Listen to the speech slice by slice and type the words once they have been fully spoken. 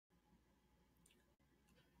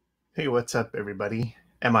Hey, what's up, everybody?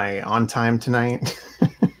 Am I on time tonight?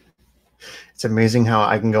 It's amazing how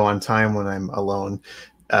I can go on time when I'm alone.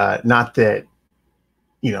 Not that,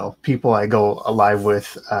 people I go live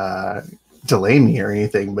with delay me or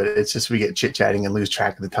anything, but it's just we get chit-chatting and lose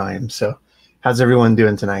track of the time. So, how's everyone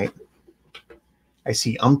doing tonight? I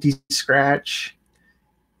see Umpty Scratch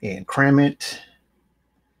and Cram It,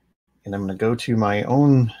 and I'm going to go to my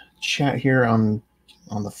own chat here on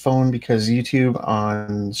the phone because YouTube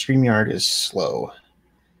on StreamYard is slow.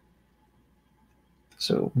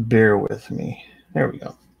 So bear with me. There we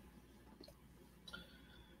go.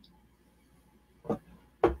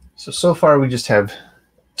 So far we just have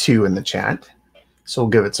 2 in the chat. So we'll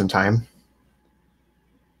give it some time.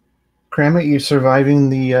 Kramit, you surviving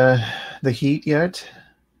the heat yet?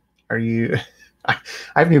 Are you? I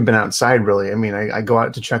haven't even been outside really. I mean, I go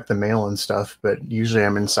out to check the mail and stuff, but usually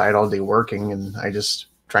I'm inside all day working, and I just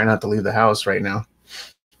try not to leave the house right now.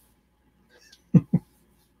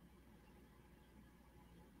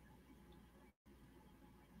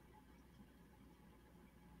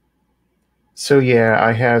 So yeah,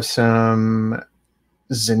 I have some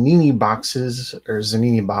Zanini boxes or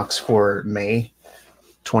Zanini box for May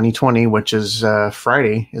 2020, which is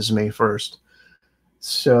Friday, is May 1st.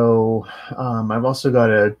 So I've also got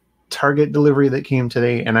a Target delivery that came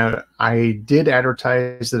today, and I did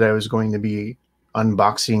advertise that I was going to be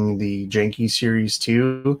unboxing the Janky Series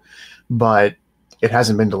 2, but it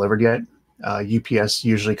hasn't been delivered yet. UPS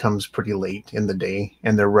usually comes pretty late in the day,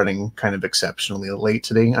 and they're running kind of exceptionally late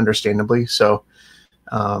today, understandably. So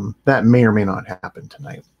that may or may not happen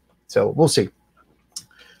tonight. So we'll see.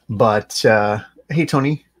 But hey,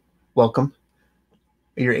 Tony, welcome.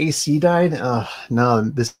 Your AC died? No,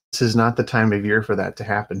 this is not the time of year for that to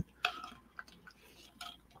happen.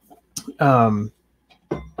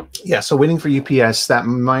 Yeah, so waiting for UPS. That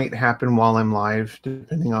might happen while I'm live,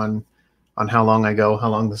 depending on how long I go, how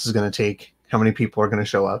long this is going to take, how many people are going to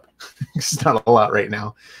show up. It's not a lot right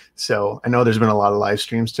now. So I know there's been a lot of live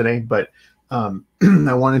streams today, but I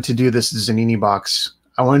wanted to do this Zanini box.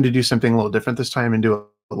 I wanted to do something a little different this time and do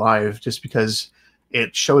it live just because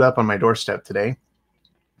it showed up on my doorstep today.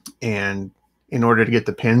 And in order to get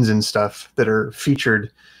the pins and stuff that are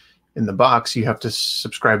featured in the box, you have to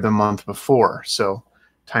subscribe the month before. So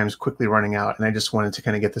time's quickly running out, and I just wanted to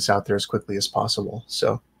kind of get this out there as quickly as possible.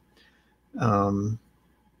 So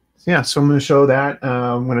yeah, so I'm going to show that.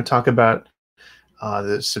 I'm going to talk about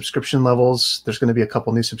the subscription levels. There's going to be a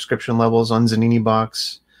couple new subscription levels on Zanini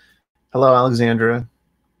Box. Hello, Alexandra.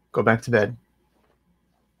 Go back to bed.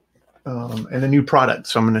 And a new product.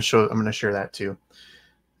 So I'm going to share that too.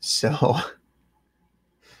 So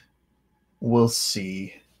we'll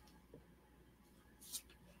see.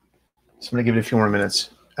 So I'm going to give it a few more minutes.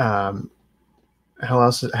 How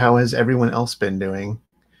has everyone else been doing?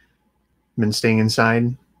 Been staying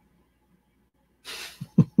inside?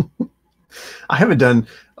 I haven't done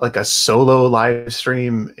like a solo live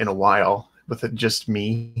stream in a while with it just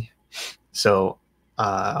me. So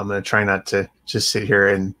I'm going to try not to just sit here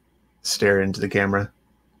and stare into the camera.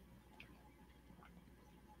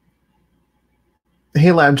 Hey,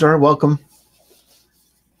 Labjar, welcome.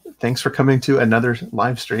 Thanks for coming to another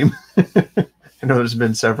live stream. I know there's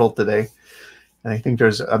been several today, and I think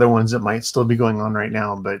there's other ones that might still be going on right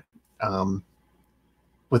now, but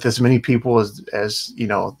with as many people as you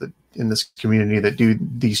know in this community that do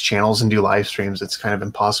these channels and do live streams, it's kind of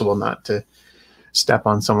impossible not to step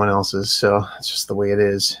on someone else's. So it's just the way it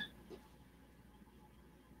is.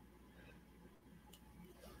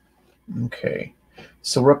 Okay,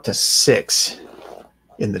 so we're up to 6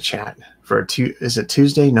 in the chat for is it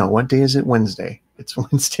Tuesday? No, what day is it? Wednesday. It's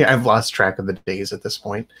Wednesday. I've lost track of the days at this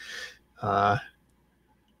point. My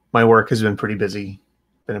work has been pretty busy.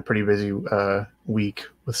 Been a pretty busy week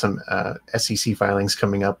with some SEC filings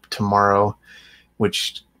coming up tomorrow,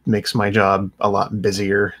 which makes my job a lot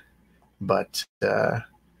busier, but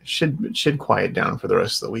should quiet down for the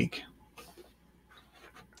rest of the week.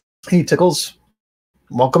 Hey, Tickles,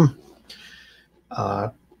 welcome.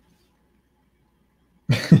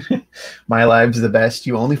 My live's the best.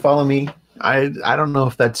 You only follow me. I don't know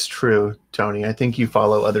if that's true, Tony. I think you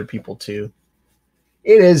follow other people too.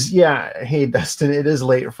 It is, yeah. Hey, Dustin, it is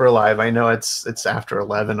late for a live. I know it's after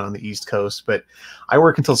 11 on the East Coast, but I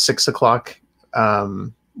work until 6 o'clock.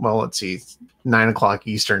 Well, let's see, 9 o'clock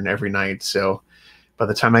Eastern every night. So by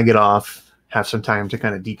the time I get off, have some time to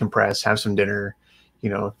kind of decompress, have some dinner,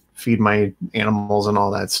 feed my animals and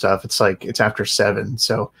all that stuff. It's like it's after 7.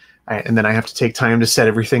 So and then I have to take time to set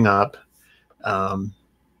everything up.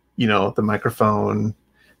 The microphone,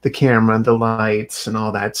 the camera, the lights, and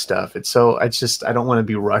all that stuff. I don't want to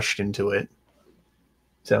be rushed into it.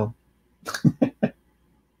 So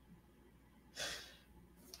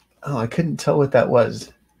Oh, I couldn't tell what that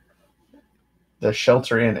was. The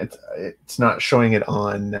shelter in. It's not showing it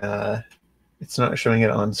on. It's not showing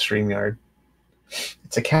it on StreamYard.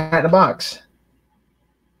 It's a cat in a box.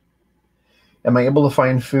 Am I able to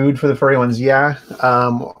find food for the furry ones? Yeah.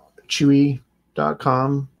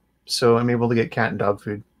 Chewy.com. So I'm able to get cat and dog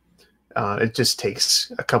food. It just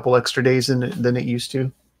takes a couple extra days than it used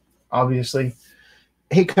to, obviously.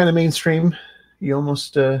 Hey, kind of mainstream. You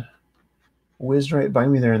almost whizzed right by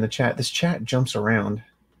me there in the chat. This chat jumps around.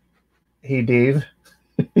 Hey, Dave.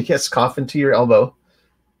 Yes, cough into your elbow.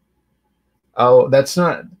 Oh, that's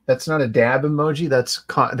not a dab emoji. That's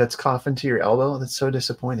cough into your elbow. That's so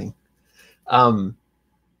disappointing.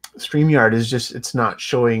 StreamYard is just, it's not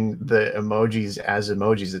showing the emojis as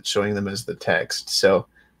emojis. It's showing them as the text. So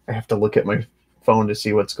I have to look at my phone to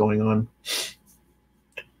see what's going on.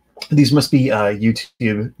 These must be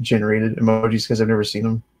YouTube generated emojis because I've never seen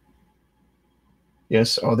them.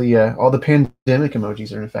 Yes, all the pandemic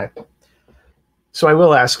emojis are in effect. So I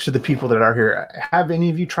will ask to the people that are here, have any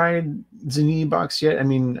of you tried Zanini Box yet? I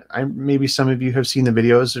mean, maybe some of you have seen the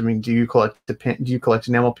videos. I mean, do you collect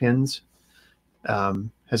enamel pins?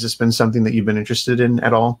 Has this been something that you've been interested in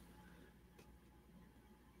at all?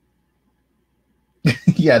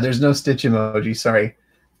 Yeah, there's no stitch emoji. Sorry.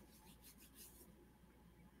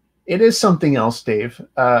 It is something else, Dave.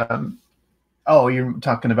 Oh, you're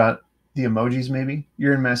talking about the emojis, maybe?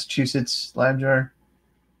 You're in Massachusetts, Labjar?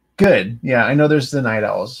 Good. Yeah, I know there's the night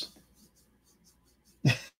owls.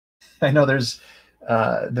 I know there's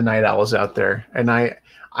the night owls out there. And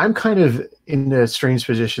I'm kind of in a strange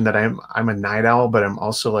position that I'm a night owl, but I'm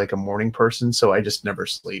also like a morning person, so I just never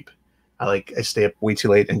sleep. I stay up way too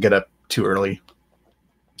late and get up too early.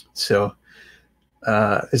 So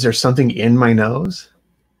is there something in my nose?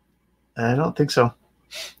 I don't think so.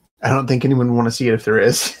 I don't think anyone would want to see it if there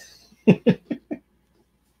is.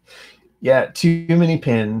 Yeah, too many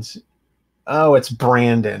pins. Oh, it's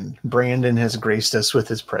Brandon. Brandon has graced us with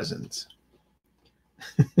his presence.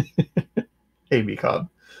 Hey, B-Cobb.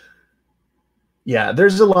 Yeah,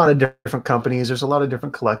 there's a lot of different companies. There's a lot of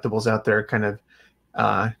different collectibles out there kind of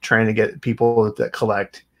trying to get people that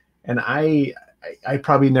collect. And I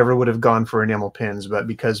probably never would have gone for enamel pins, but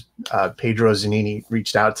because Pedro Zanini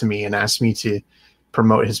reached out to me and asked me to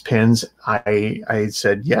promote his pins, I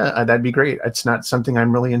said, yeah, that'd be great. It's not something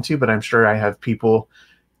I'm really into, but I'm sure I have people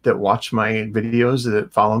that watch my videos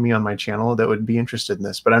that follow me on my channel that would be interested in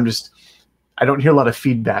this. But I don't hear a lot of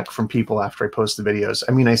feedback from people after I post the videos.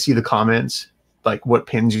 I mean, I see the comments, like what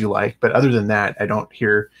pins you like, but other than that, I don't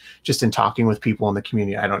hear, just in talking with people in the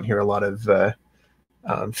community, I don't hear a lot of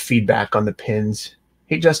feedback on the pins.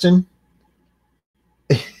 Hey, Justin.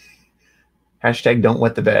 Hashtag don't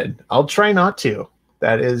wet the bed. I'll try not to.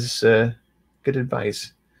 That is good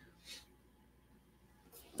advice.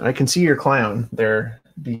 I can see your clown there,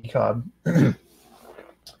 B-Cobb.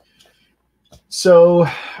 So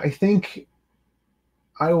I think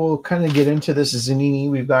I will kind of get into this Zanini.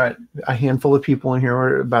 We've got a handful of people in here.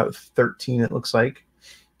 We're about 13, it looks like.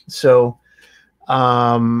 So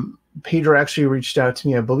Pedro actually reached out to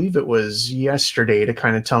me, I believe it was yesterday, to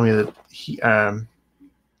kind of tell me that he, I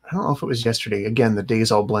don't know if it was yesterday. Again, the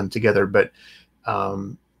days all blend together, but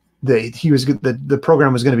the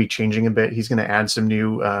program was going to be changing a bit. He's going to add some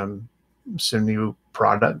new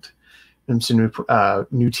product and some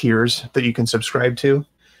new tiers that you can subscribe to.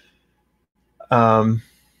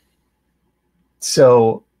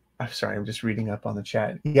 So I'm sorry, I'm just reading up on the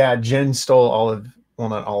chat. Yeah, Jen stole all of, well,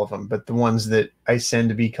 not all of them, but the ones that I send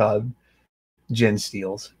to B-Cobb, Jen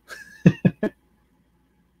steals.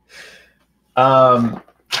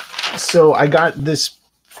 So I got this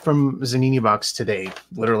from Zanini Box today.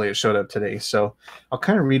 Literally, it showed up today. So I'll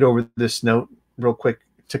kind of read over this note real quick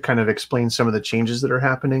to kind of explain some of the changes that are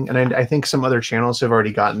happening. And I think some other channels have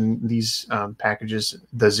already gotten these packages,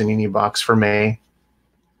 the Zanini Box for May.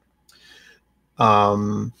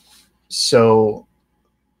 So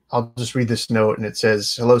I'll just read this note, and it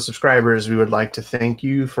says, hello, subscribers. We would like to thank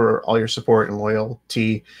you for all your support and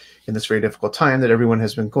loyalty in this very difficult time that everyone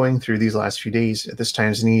has been going through these last few days. At this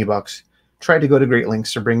time, Zanini Box tried to go to great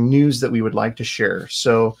lengths to bring news that we would like to share.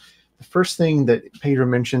 So the first thing that Pedro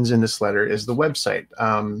mentions in this letter is the website.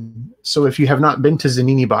 So if you have not been to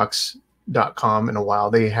zaninibox.com in a while,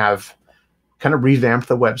 they have kind of revamped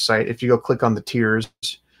the website. If you go click on the tiers,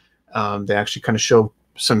 they actually kind of show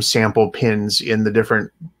some sample pins in the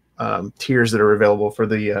different tiers that are available for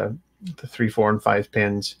the 3, 4, and 5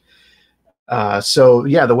 pins. So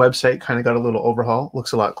yeah, the website kind of got a little overhaul.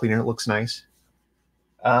 Looks a lot cleaner. It looks nice.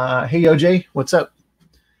 Hey, OJ, what's up?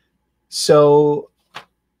 So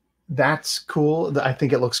that's cool. I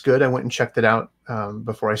think it looks good. I went and checked it out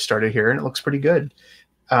before I started here, and it looks pretty good.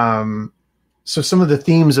 So some of the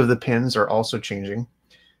themes of the pins are also changing.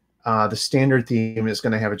 The standard theme is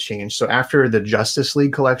going to have a change. So after the Justice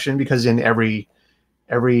League collection, because in every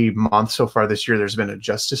month so far this year, there's been a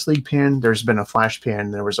Justice League pin, there's been a Flash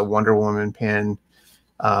pin, there was a Wonder Woman pin.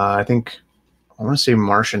 I think I want to say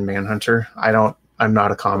Martian Manhunter. I'm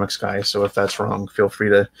not a comics guy, so if that's wrong, feel free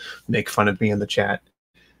to make fun of me in the chat.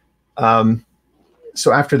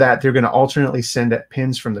 So after that, they're going to alternately send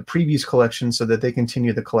pins from the previous collection so that they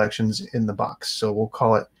continue the collections in the box. So we'll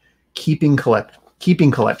call it Keeping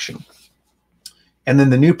Collection. And then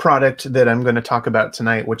the new product that I'm going to talk about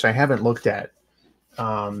tonight, which I haven't looked at,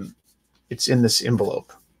 it's in this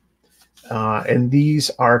envelope. And these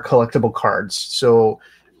are collectible cards. So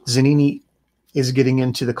Zanini is getting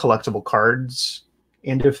into the collectible cards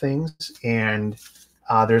end of things, and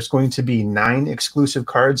there's going to be 9 exclusive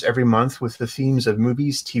cards every month with the themes of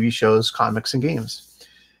movies, TV shows, comics, and games.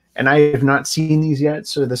 And I have not seen these yet,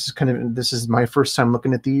 so this is my first time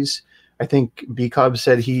looking at these. I think B-Cobb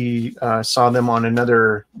said he saw them on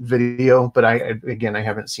another video, but I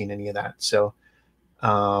haven't seen any of that. So,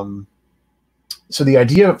 so the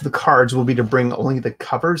idea of the cards will be to bring only the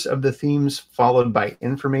covers of the themes, followed by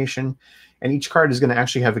information, and each card is going to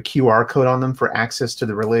actually have a QR code on them for access to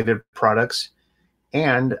the related products,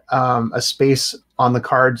 and a space on the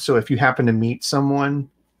card. So if you happen to meet someone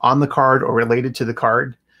on the card or related to the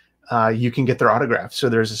card, you can get their autograph. So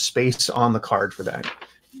there's a space on the card for that.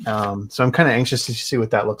 So I'm kind of anxious to see what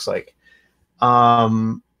that looks like.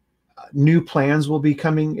 New plans will be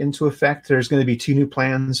coming into effect. There's going to be 2 new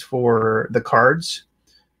plans for the cards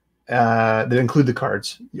that include the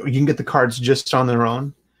cards. You can get the cards just on their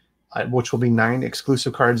own, which will be 9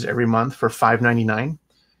 exclusive cards every month for $5.99.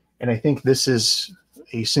 And I think this is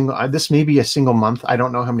a single. This may be a single month. I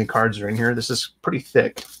don't know how many cards are in here. This is pretty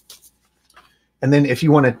thick. And then if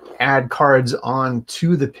you want to add cards on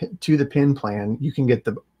to the pin plan, you can get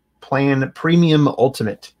the plan Premium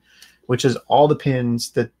Ultimate, which is all the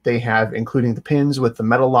pins that they have, including the pins with the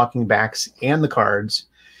metal locking backs and the cards.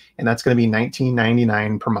 And that's going to be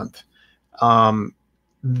 $19.99 per month.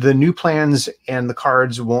 The new plans and the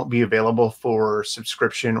cards won't be available for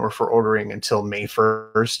subscription or for ordering until May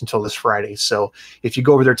 1st, until this Friday. So if you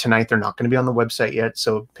go over there tonight, they're not going to be on the website yet.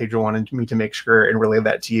 So Pedro wanted me to make sure and relay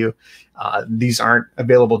that to you. These aren't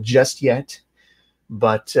available just yet.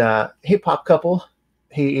 But hey, Pop Couple.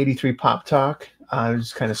 Hey, 83 Pop Talk. I was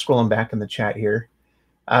just kind of scrolling back in the chat here.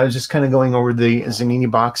 I was just kind of going over the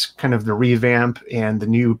Zanini box, kind of the revamp and the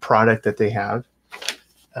new product that they have.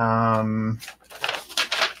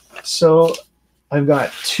 So I've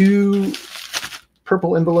got 2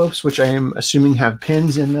 purple envelopes, which I am assuming have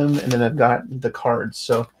pins in them, and then I've got the cards.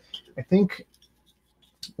 So I think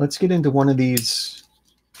let's get into one of these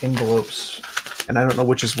envelopes, and I don't know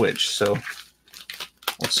which is which. So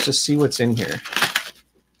let's just see what's in here.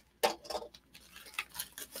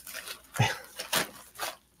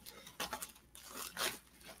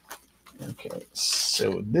 Okay,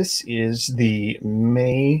 so this is the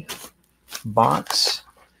May box.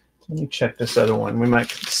 Let me check this other one. We might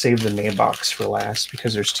save the May box for last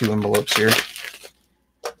because there's 2 envelopes here.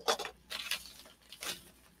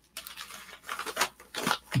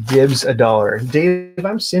 Dibs $1. Dave,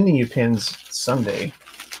 I'm sending you pins Sunday.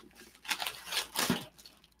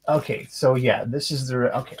 Okay, so yeah, this is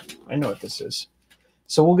the... Okay, I know what this is.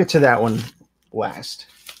 So we'll get to that one last.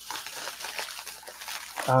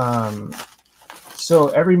 So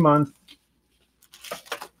every month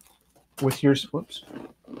with yours... Whoops.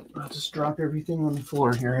 I'll just drop everything on the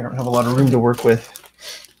floor here. I don't have a lot of room to work with.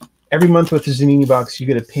 Every month with the Zanini box, you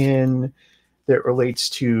get a pin that relates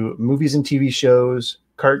to movies and TV shows,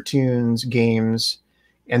 cartoons, games,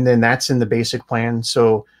 and then that's in the basic plan.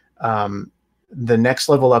 So the next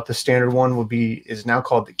level up, the standard one is now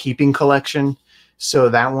called the Keeping Collection. So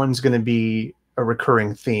that one's going to be a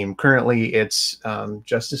recurring theme. Currently, it's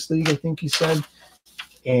Justice League, I think you said.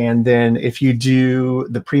 And then if you do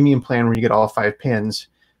the premium plan where you get all 5 pins,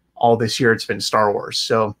 all this year it's been Star Wars.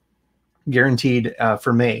 So guaranteed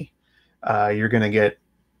for May, you're going to get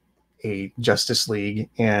a Justice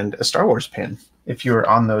League and a Star Wars pin if you're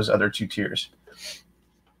on those other 2 tiers.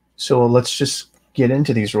 So let's just get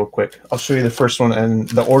into these real quick. I'll show you the first one and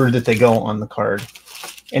the order that they go on the card.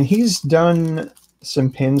 And he's done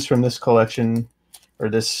some pins from this collection or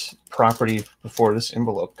this property before this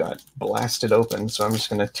envelope got blasted open. So I'm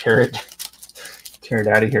just going to tear it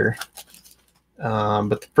out of here.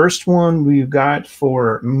 But the first one we've got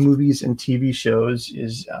for movies and TV shows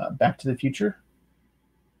is Back to the Future.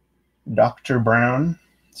 Dr. Brown.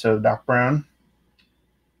 So Doc Brown.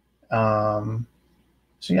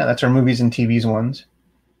 So yeah, that's our movies and TVs ones.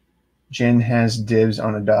 Jen has dibs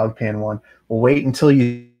on a dog pan one. We'll wait until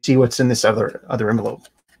you see what's in this other envelope.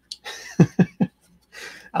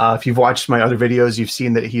 If you've watched my other videos, you've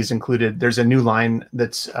seen that he's included. There's a new line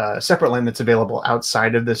that's a separate line that's available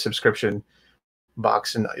outside of the subscription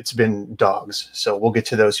box, and it's been dogs. So we'll get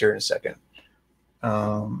to those here in a second.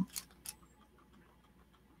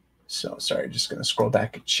 So sorry, just going to scroll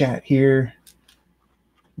back at chat here.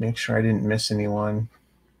 Make sure I didn't miss anyone.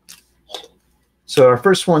 So our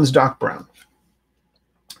first one's Doc Brown.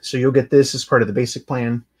 So you'll get this as part of the basic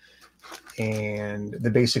plan. And the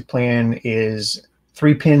basic plan is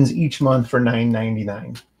 3 pins each month for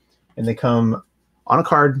 $9.99. And they come on a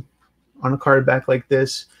card back like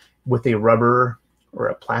this with a rubber or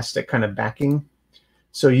a plastic kind of backing.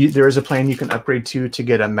 So there is a plan you can upgrade to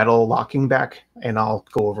get a metal locking back, and I'll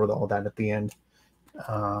go over all that at the end.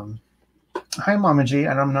 Hi, Mama G,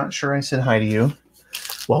 and I'm not sure I said hi to you.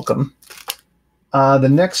 Welcome. The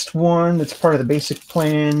next one that's part of the basic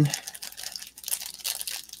plan.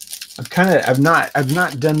 I've not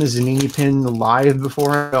done the Zanini pin live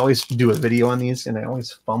before. I always do a video on these, and I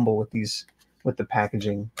always fumble with these with the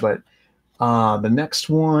packaging. But the next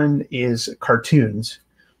one is cartoons.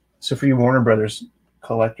 So for you Warner Brothers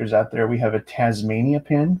collectors out there, we have a Tasmania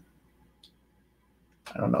pin.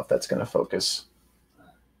 I don't know if that's going to focus.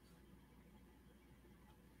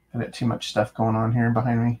 I've got too much stuff going on here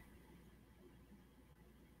behind me.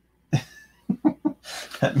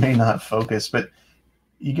 That may not focus, but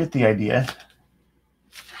you get the idea.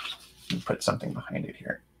 Let me put something behind it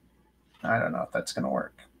here. I don't know if that's going to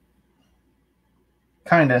work.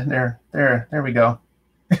 Kind of. There we go.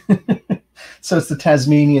 So it's the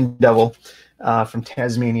Tasmanian Devil from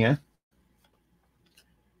Tasmania.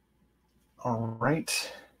 All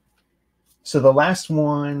right. So the last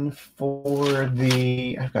one for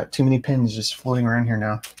the, I've got too many pins just floating around here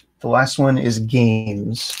now. The last one is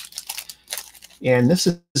games. And this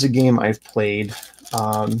is a game I've played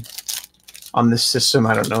on this system.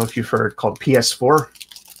 I don't know if you've heard, called PS4.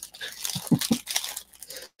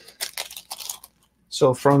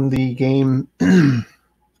 So from the game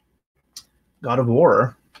God of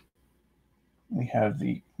War, we have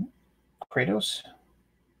the Kratos.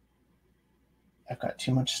 I've got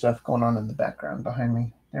too much stuff going on in the background behind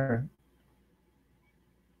me. There.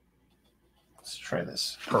 Let's try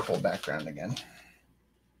this purple background again.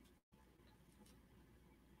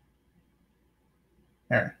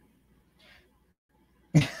 There.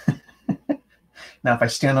 Now if I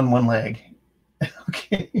stand on one leg.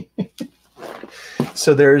 Okay.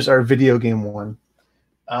 So there's our video game one.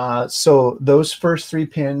 So those first 3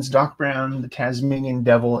 pins, Doc Brown, the Tasmanian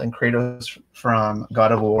Devil, and Kratos from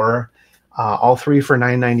God of War, all 3 for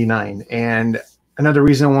 $9.99. And another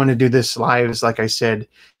reason I want to do this live is, like I said,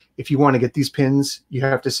 if you want to get these pins, you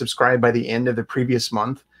have to subscribe by the end of the previous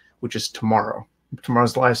month, which is tomorrow.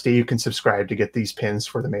 Tomorrow's the last day you can subscribe to get these pins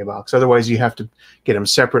for the May box. Otherwise, you have to get them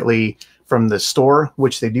separately from the store,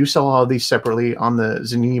 which they do sell all of these separately on the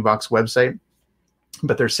Zanini Box website,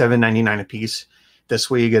 but they're $7.99 a piece. This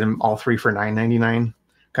way you get them all 3 for $9.99.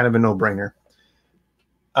 Kind of a no-brainer.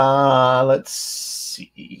 Let's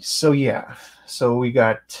see. So yeah, so we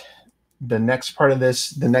got the next part of this.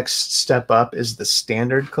 The next step up is the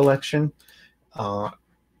standard collection,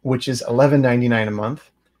 which is $11.99 a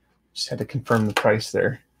month. Just had to confirm the price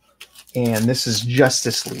there. And this is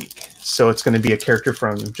Justice League. So it's going to be a character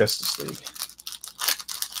from Justice League.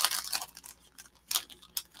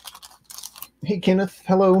 Hey, Kenneth.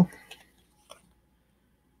 Hello.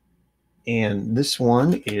 And this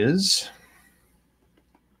one is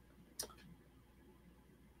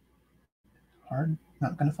hard,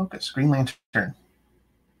 not going to focus. Green Lantern.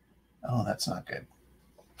 Oh, that's not good.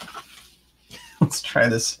 Let's try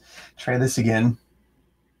this. Try this again.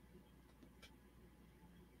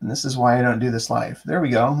 And this is why I don't do this live. There we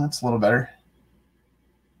go. That's a little better.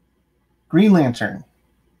 Green Lantern.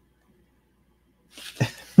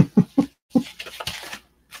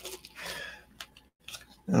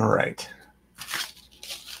 All right.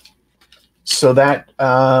 So that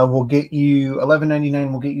will get you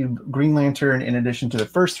 $11.99. Will get you Green Lantern in addition to the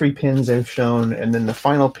first 3 pins I've shown, and then the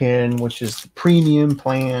final pin, which is the premium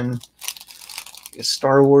plan, is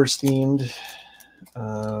Star Wars themed.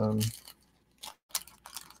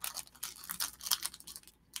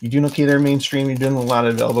 You doing okay there, mainstream? You're doing a lot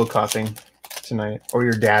of elbow coughing tonight, or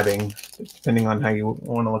you're dabbing, depending on how you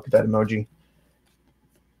want to look at that emoji.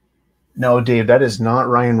 No, Dave, that is not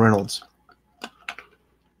Ryan Reynolds.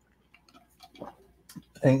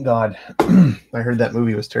 Thank God. I heard that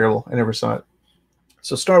movie was terrible. I never saw it.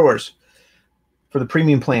 So Star Wars, for the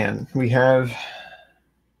premium plan, we have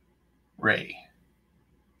Ray.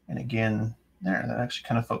 And again, there, that actually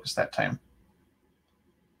kind of focused that time.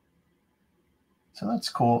 So that's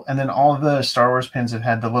cool. And then all of the Star Wars pins have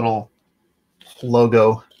had the little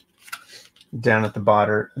logo down at the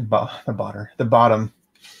bottom.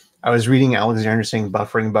 I was reading Alexander saying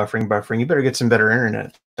buffering, buffering, buffering. You better get some better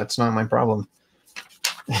internet. That's not my problem.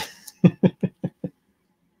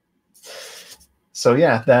 So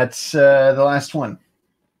yeah, that's the last one.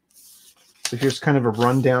 So here's kind of a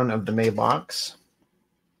rundown of the May box.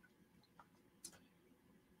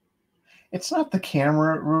 It's not the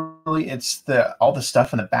camera really, it's all the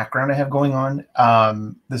stuff in the background I have going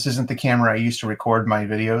on. This isn't the camera I used to record my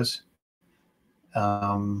videos,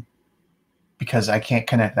 because I can't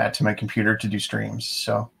connect that to my computer to do streams.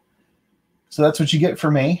 So that's what you get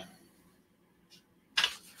for May.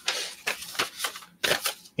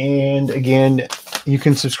 And again, you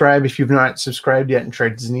can subscribe if you've not subscribed yet and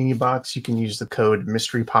tried Zanini Box. You can use the code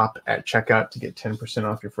MysteryPop at checkout to get 10%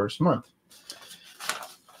 off your first month.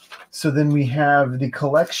 So then we have the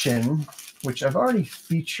collection, which I've already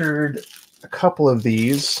featured a couple of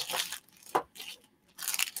these.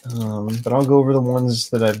 But I'll go over the ones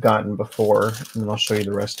that I've gotten before, and then I'll show you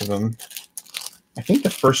the rest of them. I think the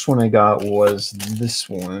first one I got was this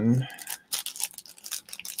one.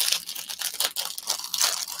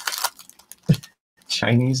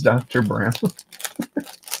 Chinese Dr. Brown.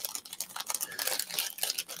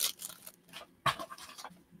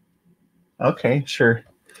 Okay, sure.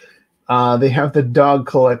 They have the dog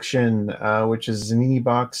collection, which is Zanini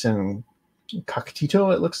Box and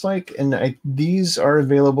Cockatito, it looks like. And these are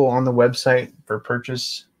available on the website for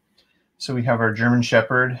purchase. So we have our German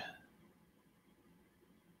Shepherd,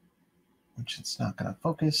 which it's not going to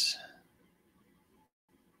focus.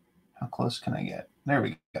 How close can I get? There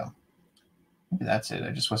we go. Maybe that's it.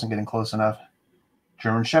 I just wasn't getting close enough.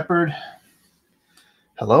 German Shepherd.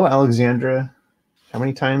 Hello, Alexandra. How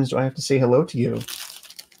many times do I have to say hello to you?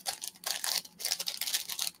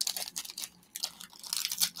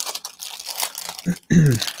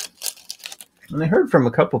 And I heard from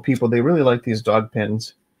a couple people they really like these dog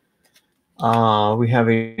pins. We have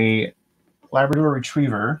a Labrador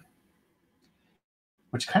Retriever,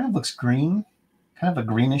 which kind of looks green, kind of a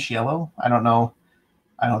greenish yellow. I don't know.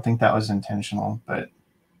 I don't think that was intentional, but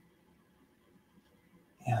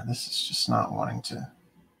yeah, this is just not wanting to.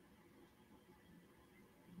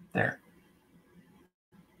 There.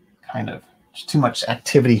 Kind of. Just too much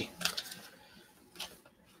activity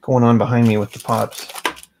going on behind me with the pops.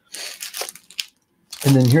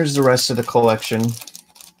 And then here's the rest of the collection.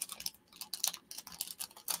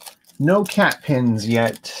 No cat pins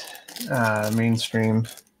yet, mainstream.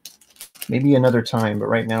 Maybe another time, but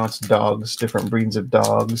right now it's dogs, different breeds of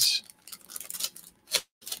dogs.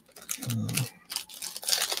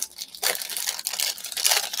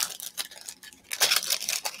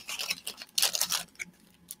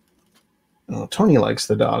 Oh, Tony likes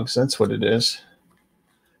the dogs. That's what it is.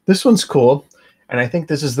 This one's cool. And I think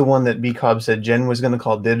this is the one that B Cobb said Jen was going to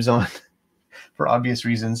call dibs on for obvious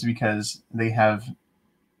reasons, because they have,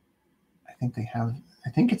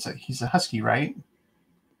 he's a husky, right?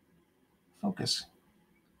 Focus.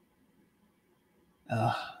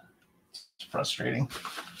 It's frustrating.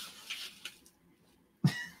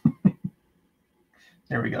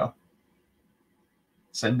 There we go.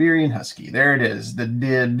 Siberian Husky. There it is. The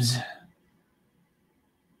dibs.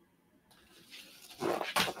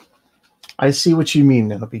 I see what you mean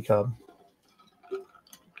now, B-Cub.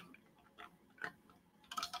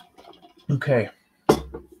 Okay.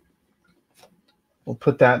 We'll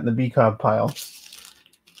put that in the B-Cob pile.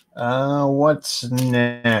 What's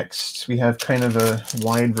next? We have kind of a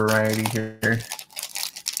wide variety here.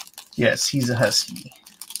 Yes, he's a husky.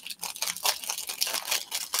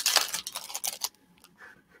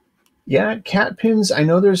 Yeah, cat pins. I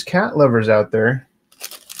know there's cat lovers out there.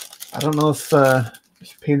 I don't know if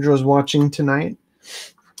Pedro's watching tonight.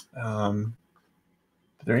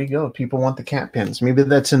 There you go. People want the cat pins. Maybe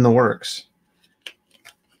that's in the works.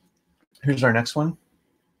 Here's our next one.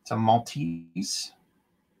 It's a Maltese.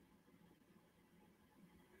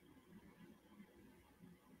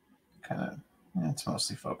 Kind of, it's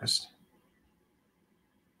mostly focused.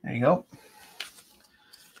 There you go.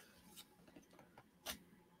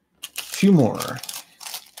 A few more.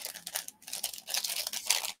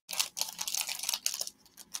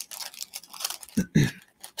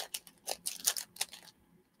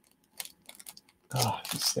 Oh,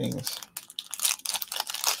 these things.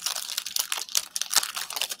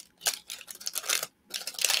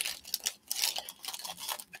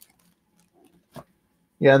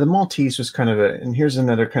 Yeah, the Maltese was kind of and here's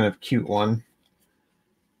another kind of cute one.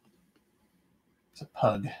 It's a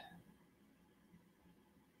pug.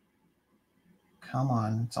 Come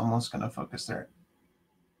on, it's almost going to focus there.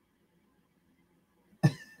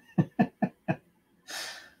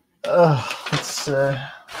 Let's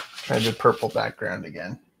try the purple background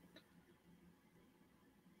again.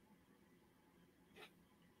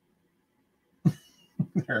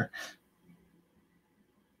 There.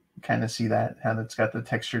 Kind of see that, how that's got the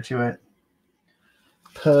texture to it.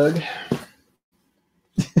 Pug.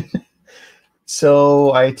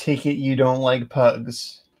 So I take it you don't like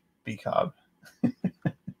pugs, B-Cobb.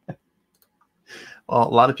 Well, a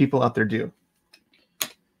lot of people out there do.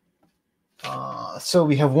 So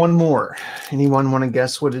we have one more. Anyone want to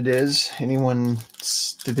guess what it is?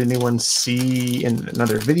 Did anyone see in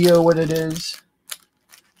another video what it is?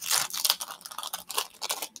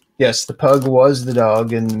 Yes, the pug was the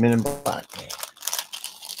dog in Men in Black.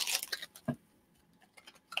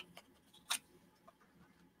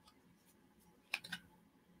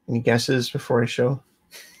 Any guesses before I show?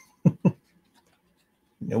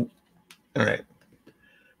 Nope. All right.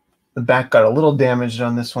 The back got a little damaged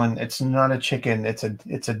on this one. It's not a chicken. It's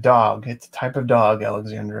a dog. It's a type of dog,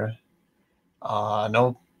 Alexandra.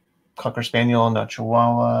 No Cocker Spaniel, no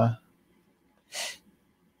Chihuahua.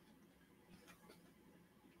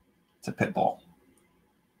 It's a pit bull.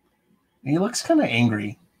 He looks kind of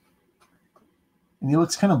angry. And he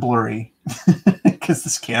looks kind of blurry because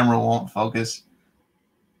this camera won't focus.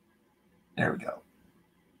 There we go.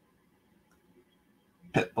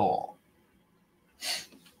 Pit bull.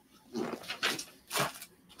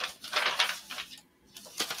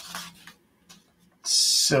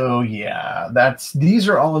 So yeah, these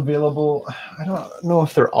are all available. I don't know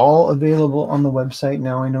if they're all available on the website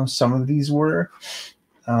now. I know some of these were.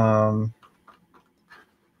 Let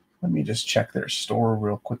me just check their store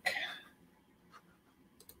real quick.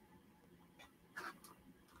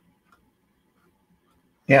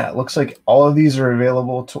 Yeah, it looks like all of these are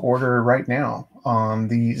available to order right now on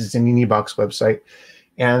the Zanini Box website.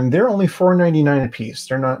 And they're only $4.99 a piece.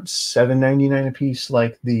 They're not $7.99 a piece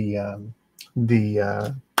like the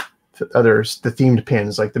others, the themed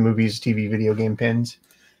pins, like the movies, TV, video game pins.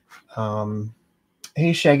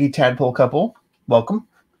 Hey, Shaggy Tadpole couple, welcome.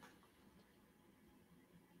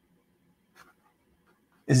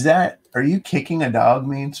 Are you kicking a dog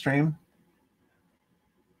mainstream?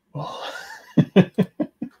 Oh.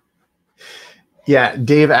 Yeah,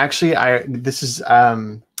 Dave, actually, this is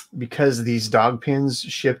because these dog pins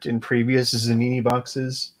shipped in previous Zanini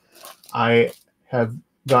boxes, I have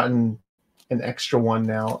gotten an extra one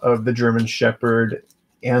now of the German Shepherd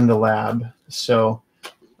and the Lab. So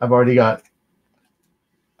I've already got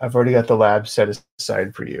the Lab set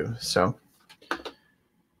aside for you. So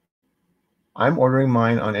I'm ordering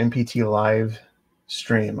mine on NPT Live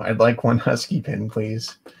stream. I'd like one Husky pin,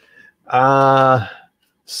 please.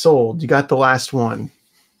 Sold. You got the last one.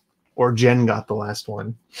 Or Jen got the last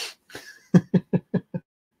one.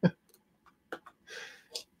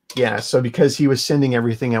 Yeah, so because he was sending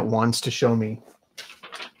everything at once to show me,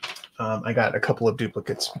 I got a couple of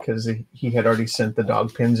duplicates because he had already sent the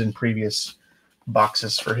dog pins in previous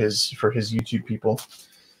boxes for his YouTube people.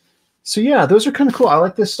 So yeah, those are kind of cool. I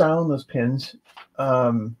like this style and those pins.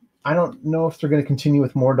 I don't know if they're going to continue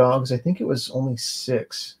with more dogs. I think it was only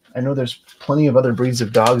 6. I know there's plenty of other breeds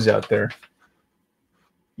of dogs out there.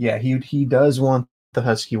 Yeah, he does want the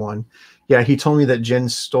Husky one. Yeah, he told me that Jen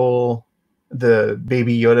stole the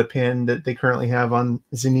Baby Yoda pin that they currently have on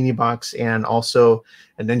Zanini Box and also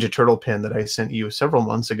a Ninja Turtle pin that I sent you several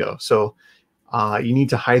months ago. So you need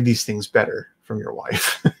to hide these things better from your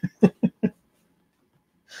wife.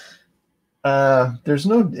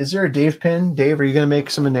 Is there a Dave pin? Dave, are you going to make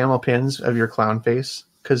some enamel pins of your clown face?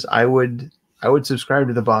 Because I would subscribe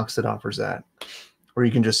to the box that offers that. Or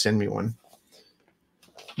you can just send me one.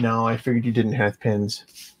 No, I figured you didn't have pins.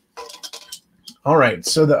 All right,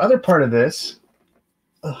 so the other part of this,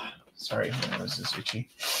 sorry, my nose is itchy,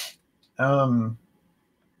 will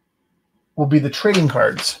be the trading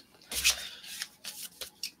cards.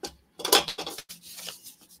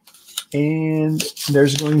 And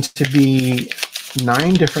there's going to be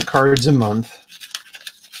 9 different cards a month.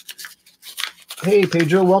 Hey,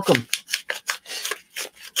 Pedro, welcome.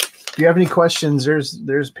 If you have any questions,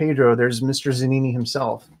 there's Pedro. There's Mr. Zanini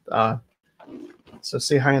himself. So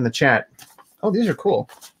say hi in the chat. Oh, these are cool.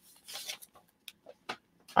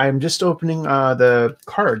 I'm just opening the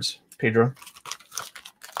cards, Pedro.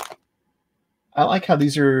 I like how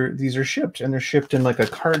these are shipped, and they're shipped in like a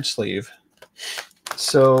card sleeve.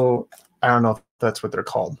 So I don't know if that's what they're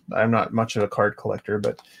called. I'm not much of a card collector,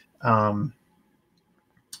 but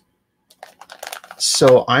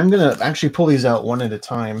so I'm gonna actually pull these out one at a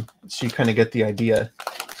time so you kind of get the idea.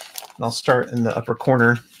 And I'll start in the upper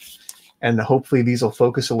corner. And hopefully these will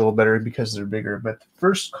focus a little better because they're bigger. But the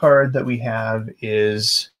first card that we have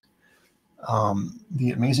is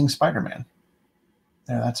the Amazing Spider-Man.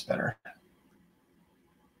 There, that's better.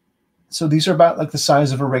 So these are about like the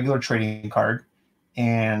size of a regular trading card,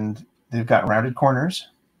 and they've got rounded corners.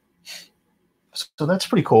 So that's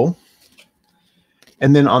pretty cool.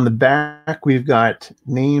 And then on the back, we've got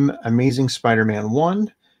name Amazing Spider-Man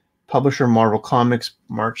 1, publisher Marvel Comics,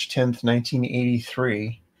 March 10th,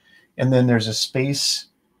 1983. And then there's a space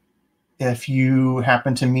if you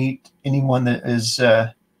happen to meet anyone that is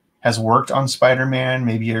has worked on Spider-Man.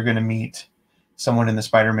 Maybe you're going to meet someone in the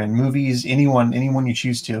Spider-Man movies, anyone you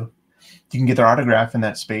choose to. You can get their autograph in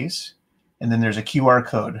that space. And then there's a QR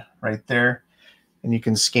code right there. And you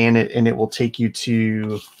can scan it, and it will take you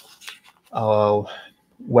to a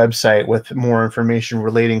website with more information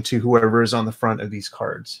relating to whoever is on the front of these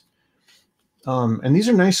cards. And these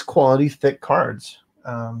are nice quality, thick cards.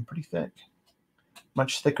 Pretty thick.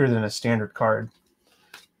 Much thicker than a standard card.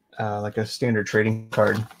 Like a standard trading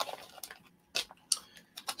card.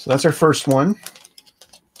 So that's our first one.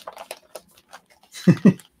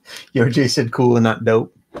 Yo, Jay said cool and not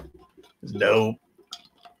dope. It's dope.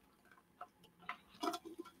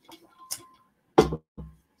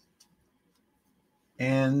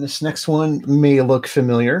 And this next one may look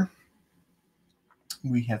familiar.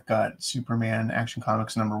 We have got Superman Action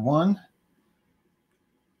Comics #1.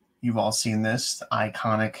 You've all seen this, the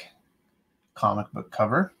iconic comic book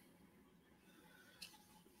cover.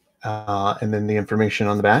 And then the information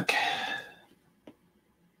on the back.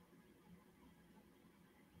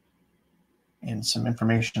 And some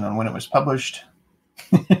information on when it was published.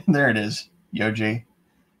 There it is. Yo, Jay.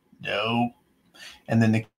 Dope. And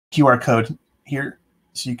then the QR code here,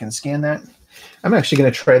 so you can scan that. I'm actually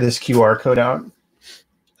going to try this QR code out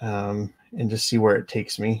and just see where it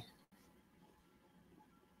takes me.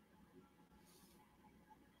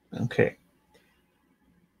 Okay.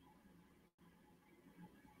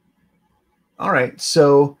 All right.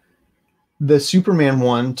 So the Superman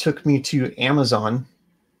one took me to Amazon,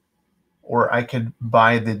 or I could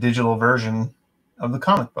buy the digital version of the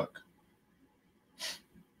comic book.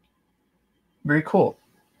 Very cool.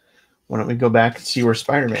 Why don't we go back and see where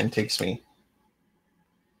Spider-Man takes me?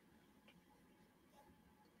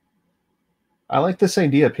 I like this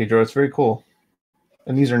idea, Pedro. It's very cool.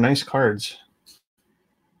 And these are nice cards.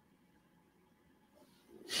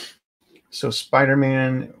 So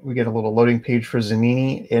Spider-Man, we get a little loading page for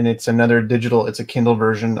Zanini, and it's another digital, it's a Kindle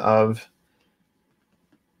version of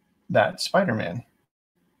that Spider-Man.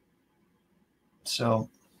 So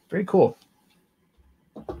very cool.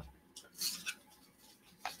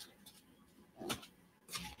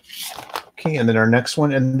 Okay, and then our next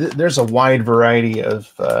one, and there's a wide variety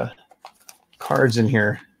of cards in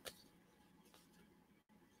here.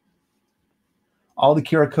 All the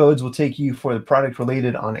QR codes will take you for the product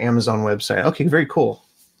related on Amazon website. Okay, very cool.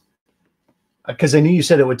 Because I knew you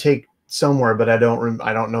said it would take somewhere, but I don't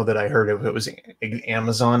know that I heard if it was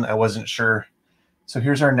Amazon. I wasn't sure. So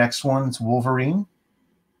here's our next one. It's Wolverine.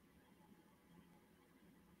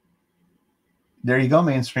 There you go,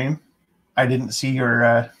 Mainstream. I didn't see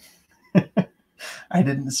your I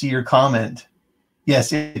didn't see your comment.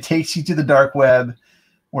 Yes, it takes you to the dark web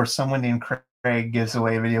where someone named Craig gives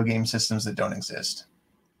away video game systems that don't exist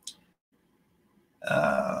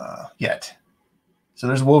yet. So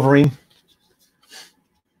there's Wolverine.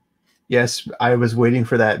 Yes, I was waiting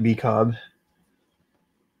for that B-Cob.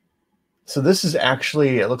 So this is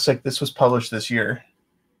actually, it looks like this was published this year.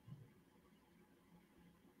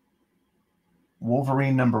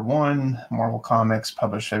 Wolverine #1, Marvel Comics,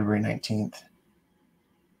 published February 19th.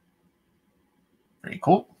 Very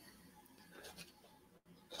cool.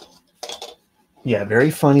 Yeah, very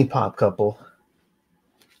funny pop couple.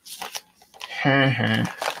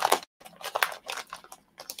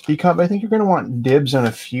 B-Cob, I think you're going to want dibs on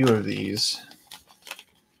a few of these.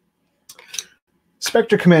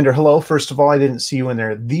 Spectre Commander, hello. First of all, I didn't see you in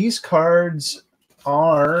there. These cards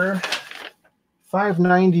are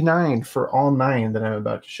 $5.99 for all 9 that I'm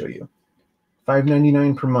about to show you.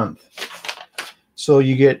 $5.99 per month. So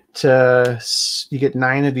you get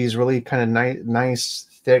 9 of these really kind of nice,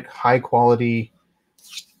 thick, high quality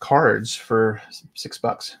cards for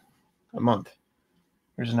 $6 a month.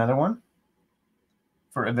 Here's another one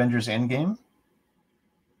for Avengers Endgame.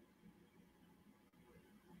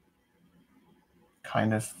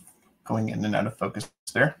 Kind of going in and out of focus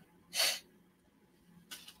there.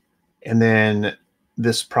 And then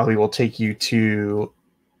this probably will take you to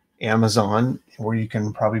Amazon, where you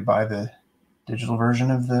can probably buy the digital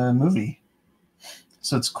version of the movie.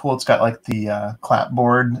 So it's cool. It's got like the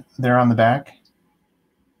clapboard there on the back.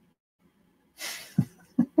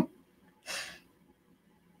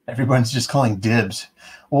 Everyone's just calling dibs.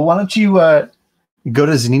 Well, why don't you go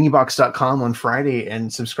to zaninibox.com on Friday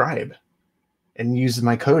and subscribe and use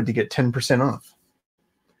my code to get 10% off.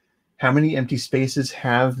 How many empty spaces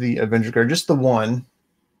have the Avenger card? Just the one.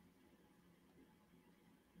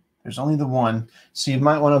 There's only the one. So you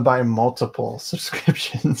might want to buy multiple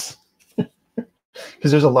subscriptions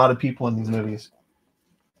because there's a lot of people in these movies.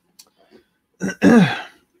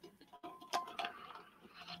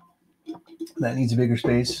 That needs a bigger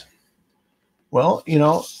space. Well, you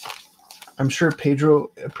know, I'm sure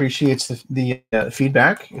Pedro appreciates the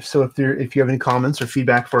feedback. So if you have any comments or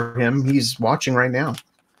feedback for him, he's watching right now.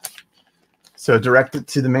 So direct it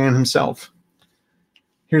to the man himself.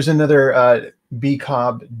 Here's another B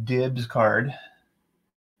Cobb Dibs card.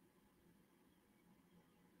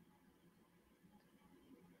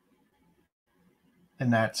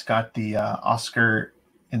 And that's got the Oscar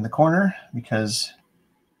in the corner because,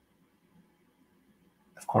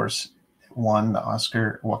 of course, it won the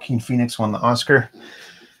Oscar. Joaquin Phoenix won the Oscar.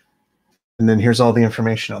 And then here's all the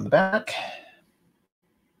information on the back.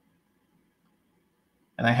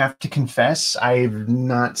 And I have to confess, I've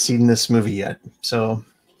not seen this movie yet. So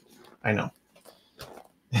I know.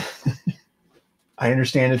 I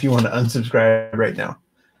understand if you want to unsubscribe right now.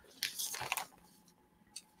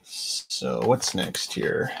 So what's next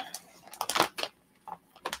here?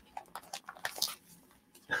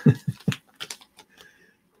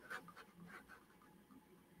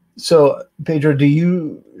 So Pedro, do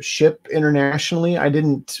you ship internationally? I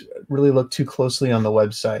didn't really look too closely on the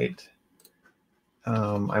website.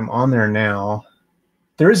 I'm on there now.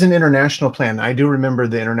 There is an international plan. I do remember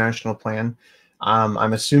the international plan.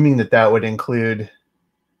 I'm assuming that would include,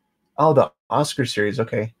 oh, the Oscar series.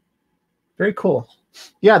 Okay, very cool.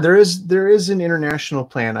 Yeah, there is an international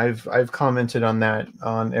plan. I've commented on that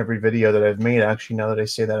on every video that I've made. Actually, now that I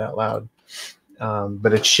say that out loud,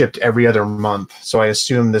 but it's shipped every other month. So I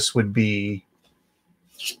assume this would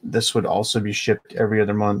also be shipped every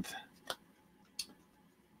other month.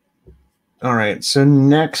 All right, so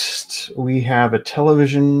next we have a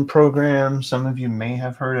television program some of you may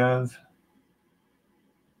have heard of.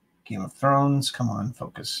 Game of Thrones. Come on,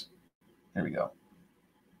 focus. There we go.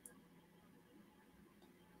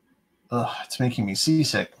 Ugh, it's making me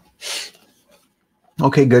seasick.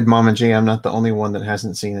 Okay, good, Mama J. I'm not the only one that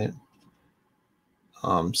hasn't seen it.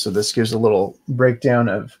 So this gives a little breakdown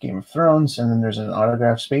of Game of Thrones, and then there's an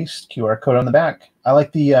autograph space, QR code on the back. I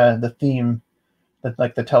like the theme,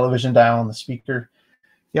 like the television dial on the speaker.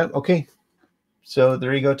 Yep, okay. So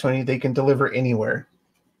there you go, Tony. They can deliver anywhere.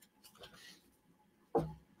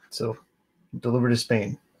 So deliver to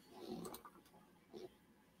Spain.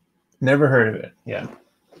 Never heard of it. Yeah.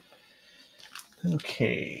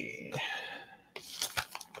 Okay.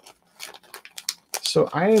 So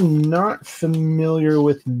I am not familiar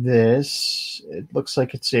with this. It looks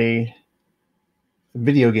like it's a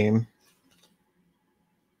video game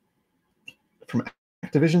from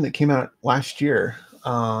Activision that came out last year.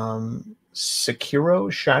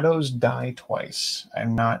 Sekiro: Shadows Die Twice.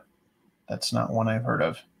 That's not one I've heard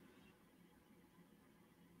of.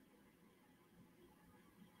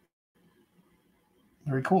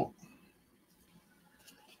 Very cool.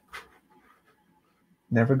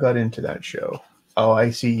 Never got into that show. Oh, I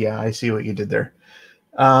see. Yeah, I see what you did there.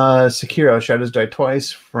 Sekiro: Shadows Die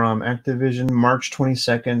Twice from Activision, March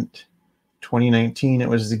 22nd, 2019. It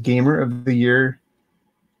was the Gamer of the Year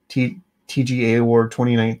TGA Award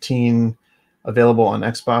 2019, available on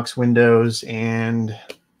Xbox, Windows, and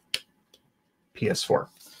PS4.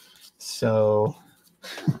 So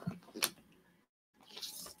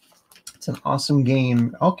it's an awesome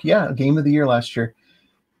game. Oh, yeah, Game of the Year last year.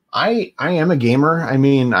 I am a gamer. I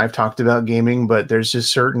mean, I've talked about gaming, but there's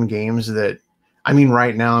just certain games that, I mean,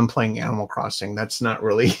 right now I'm playing Animal Crossing. That's not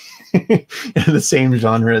really the same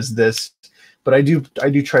genre as this, but I do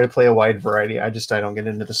try to play a wide variety. I don't get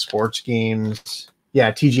into the sports games.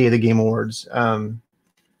 Yeah, TGA the Game Awards.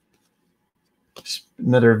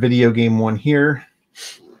 Another video game one here.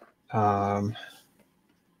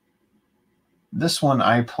 This one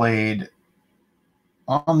I played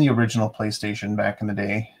on the original PlayStation back in the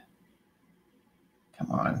day.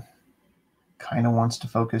 Come on. Kind of wants to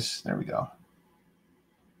focus. There we go.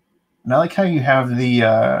 And I like how you have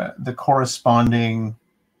the corresponding,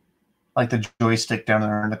 like the joystick down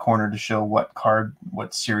there in the corner to show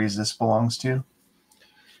what series this belongs to.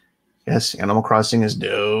 Yes, Animal Crossing is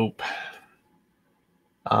dope.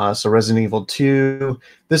 So Resident Evil 2.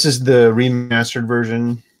 This is the remastered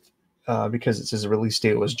version because it says the release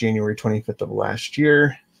date was January 25th of last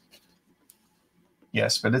year.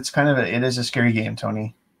 Yes, but it's it is a scary game,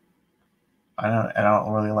 Tony. I don't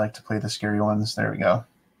really like to play the scary ones. There we go.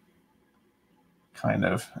 Kind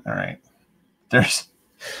of. All right.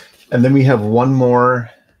 And then we have one more.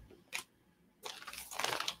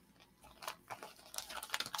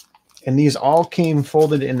 And these all came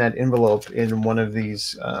folded in that envelope in one of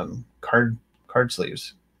these card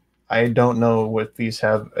sleeves. I don't know if these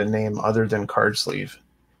have a name other than card sleeve.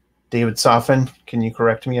 David Soffin, can you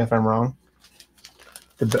correct me if I'm wrong?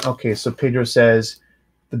 Okay, so Pedro says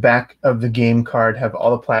the back of the game card have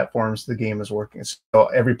all the platforms the game is working. So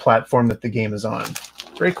every platform that the game is on.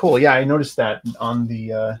 Very cool. Yeah, I noticed that on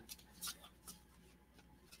the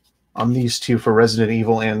on these two for Resident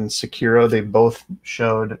Evil and Sekiro. They both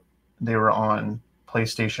showed they were on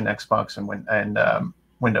PlayStation, Xbox, and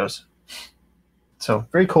Windows. So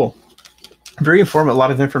very cool. Very informative. A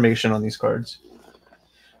lot of information on these cards.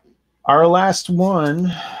 Our last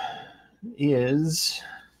one is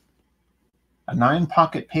a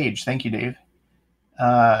 9-pocket page. Thank you, Dave.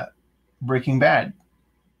 Breaking Bad.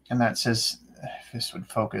 And that says, if this would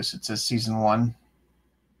focus, it says season 1.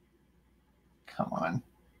 Come on.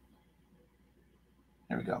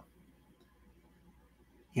 There we go.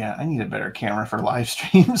 Yeah, I need a better camera for live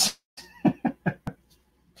streams.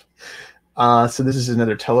 So this is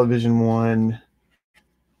another television one.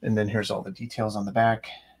 And then here's all the details on the back.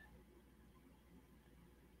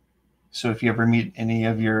 So if you ever meet any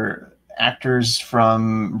of your actors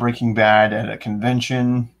from Breaking Bad at a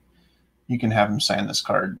convention, you can have them sign this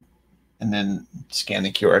card and then scan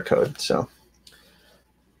the QR code. So,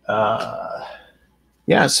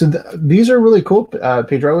 yeah, so these are really cool,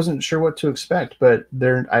 Pedro. I wasn't sure what to expect, but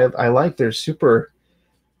I like they're super,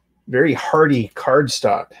 very hardy card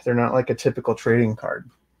stock. They're not like a typical trading card.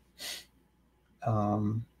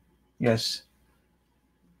 Yes.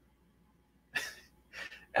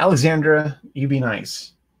 Alexandra, you be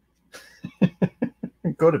nice.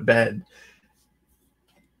 Go to bed.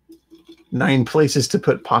 9 places to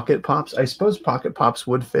put pocket pops. I suppose pocket pops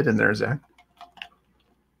would fit in there, Zach.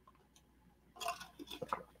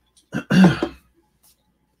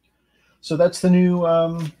 So that's the new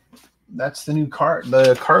card.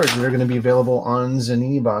 The cards that are going to be available on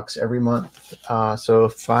Zanini Box every month. So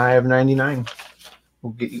 $5.99.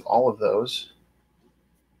 We'll get you all of those.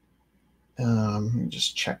 Let me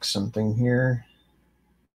just check something here.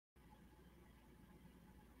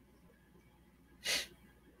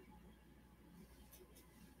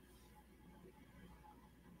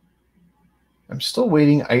 I'm still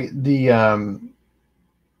waiting. The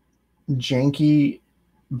janky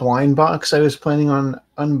blind box I was planning on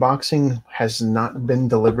unboxing has not been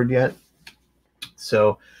delivered yet.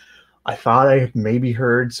 So I thought I maybe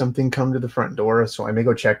heard something come to the front door, so I may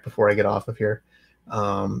go check before I get off of here.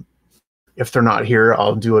 If they're not here,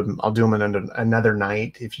 I'll do them another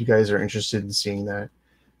night if you guys are interested in seeing that.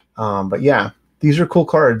 But yeah, these are cool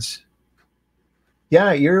cards.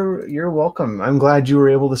 Yeah, you're welcome. I'm glad you were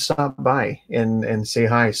able to stop by and say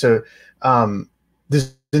hi. So,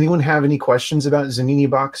 does anyone have any questions about Zanini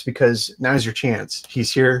Box? Because now's your chance.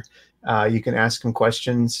 He's here. You can ask him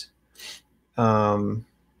questions. Oh,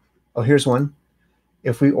 here's one.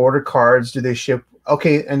 If we order cards, do they ship?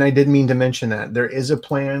 Okay, and I did mean to mention that there is a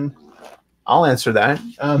plan. I'll answer that.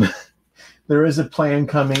 There is a plan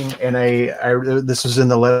coming, and this was in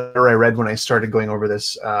the letter I read when I started going over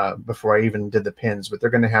this before I even did the pins. But they're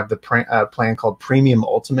going to have the plan called Premium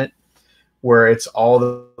Ultimate, where it's all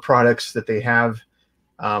the products that they have,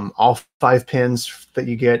 all 5 pins that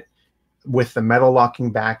you get with the metal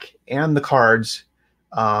locking back and the cards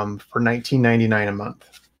for $19.99 a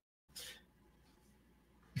month.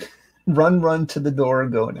 Run to the door,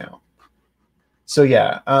 go now. So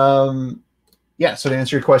yeah. Yeah, so to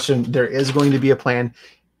answer your question, there is going to be a plan.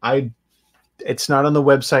 It's not on the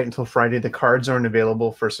website until Friday. The cards aren't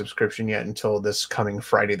available for subscription yet until this coming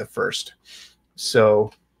Friday the 1st.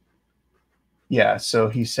 So, yeah, so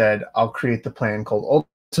he said, I'll create the plan called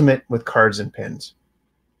Ultimate with cards and pins.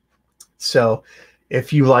 So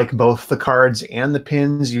if you like both the cards and the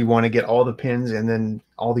pins, you want to get all the pins and then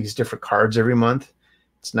all these different cards every month,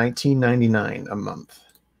 it's $19.99 a month.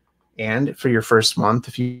 And for your first month,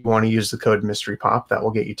 if you want to use the code Mystery Pop, that will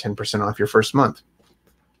get you 10% off your first month.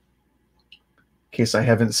 In case I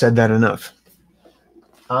haven't said that enough.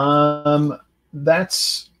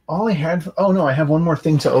 That's all I had. Oh, no, I have one more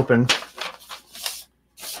thing to open.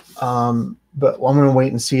 But I'm going to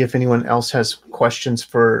wait and see if anyone else has questions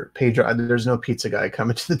for Pedro. There's no pizza guy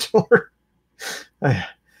coming to the door.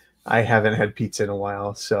 I haven't had pizza in a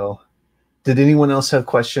while. So did anyone else have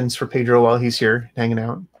questions for Pedro while he's here hanging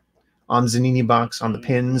out? On Zanini Box, on the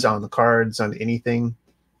pins, on the cards, on anything.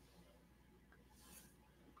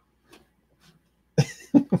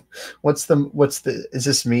 Is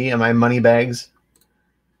this me? Am I Moneybags?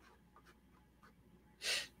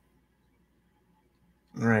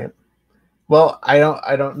 All right. Well,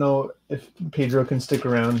 I don't know if Pedro can stick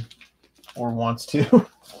around or wants to.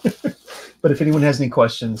 But if anyone has any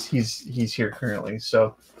questions, he's here currently.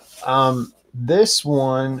 So this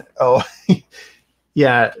one, oh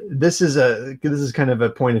yeah, this is kind of a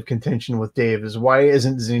point of contention with Dave, is why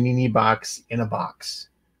isn't Zanini Box in a box?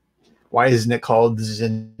 Why isn't it called the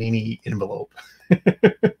Zanini envelope?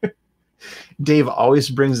 Dave always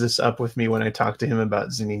brings this up with me when I talk to him about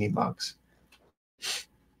Zanini Box.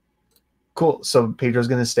 Cool. So Pedro's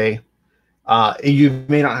going to stay. You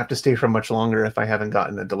may not have to stay for much longer if I haven't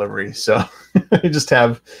gotten a delivery. So I just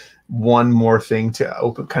have one more thing to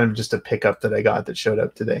open, kind of just a pickup that I got that showed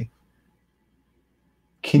up today.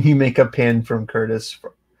 Can you make a pin from Curtis?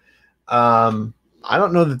 I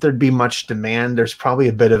don't know that there'd be much demand. There's probably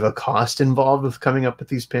a bit of a cost involved with coming up with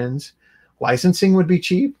these pins. Licensing would be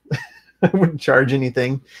cheap. I wouldn't charge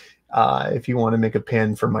anything if you want to make a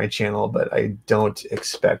pin for my channel, but I don't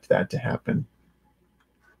expect that to happen.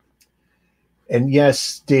 And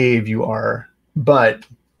yes, Dave, you are, but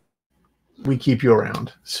we keep you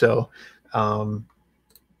around. So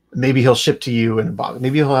maybe he'll ship to you in a box.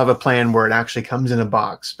 Maybe he'll have a plan where it actually comes in a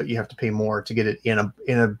box, but you have to pay more to get it in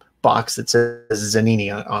a box that says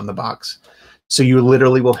Zanini on the box. So you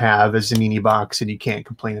literally will have a Zanini box and you can't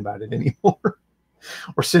complain about it anymore.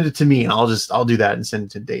 Or send it to me and I'll do that and send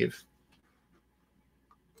it to Dave.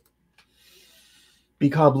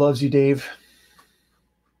 B-Cobb loves you, Dave.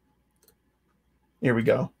 Here we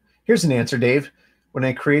go. Here's an answer, Dave. When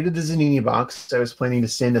I created the Zanini box, I was planning to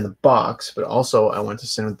send in the box, but also I want to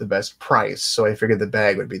send with the best price. So I figured the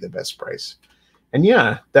bag would be the best price. And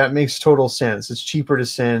yeah, that makes total sense. It's cheaper to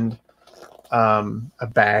send a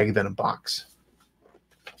bag than a box.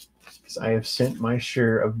 Because I have sent my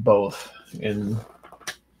share of both, and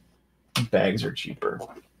bags are cheaper.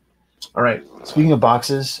 All right, speaking of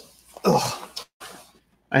boxes,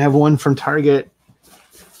 I have one from Target.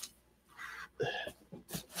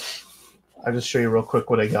 I'll just show you real quick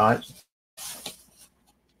what I got.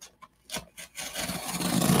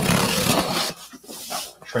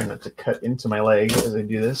 Try not to cut into my leg as I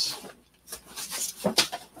do this.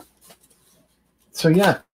 So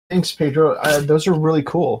yeah, thanks, Pedro. Those are really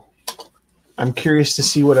cool. I'm curious to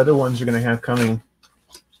see what other ones you're going to have coming.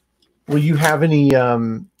 Will you have any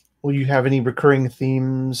recurring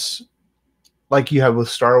themes like you have with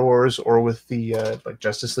Star Wars or with the like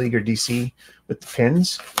Justice League or DC with the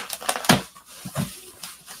pins?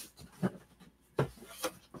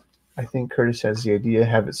 I think Curtis has the idea.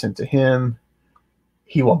 Have it sent to him.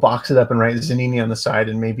 He will box it up and write Zanini on the side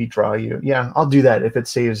and maybe draw you. Yeah, I'll do that if it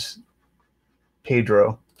saves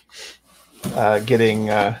Pedro getting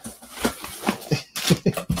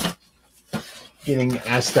getting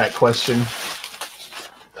asked that question.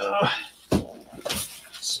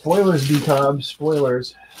 Spoilers, B-Cobb.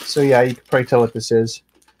 Spoilers. So yeah, you can probably tell what this is.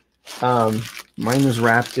 Mine was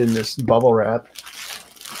wrapped in this bubble wrap.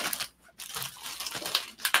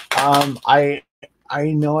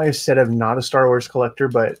 I know I said I'm not a Star Wars collector,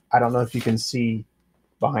 but I don't know if you can see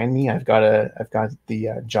behind me. I've got the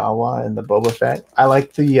Jawa and the Boba Fett. I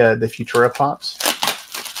like the Futura Pops,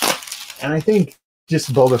 and I think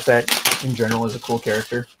just Boba Fett in general is a cool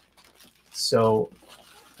character. So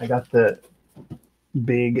I got the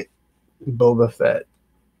big Boba Fett,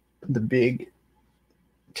 the big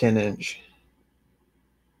 10-inch,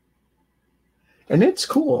 and it's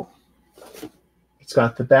cool. It's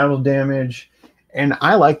got the battle damage, and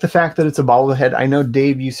I like the fact that it's a bobblehead. I know,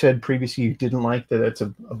 Dave, you said previously you didn't like that it's a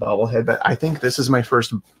bobblehead, but I think this is my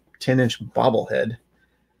first 10-inch bobblehead.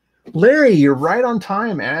 Larry, you're right on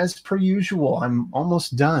time, as per usual. I'm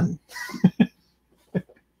almost done.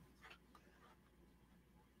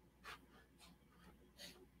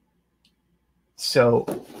 So,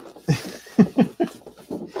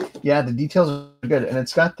 yeah, the details are good, and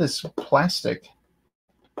it's got this plastic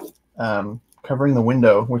covering the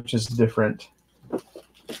window, which is different.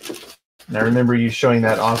 And I remember you showing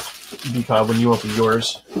that off, B-Cobb, when you opened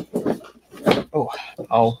yours. Oh,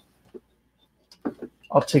 I'll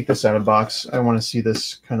take this out of the box. I want to see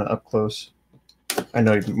this kind of up close. I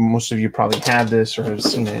know most of you probably have this or have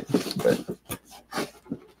seen it, but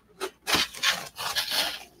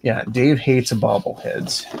yeah, Dave hates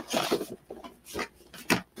bobbleheads.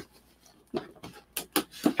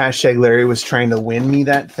 Hashtag Larry was trying to win me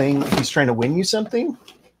that thing. He's trying to win you something?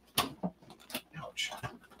 Ouch.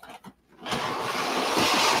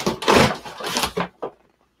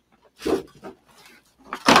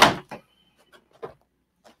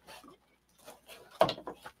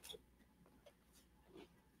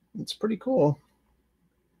 It's pretty cool.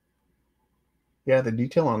 Yeah, the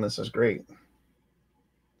detail on this is great.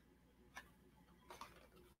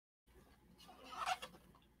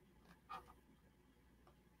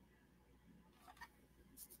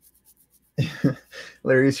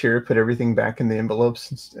 Larry's here. Put everything back in the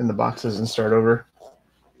envelopes, in the boxes, and start over.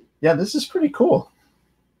 Yeah, this is pretty cool.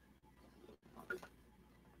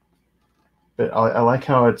 But I like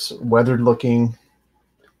how it's weathered looking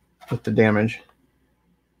with the damage.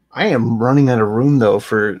 I am running out of room, though,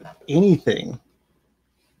 for anything.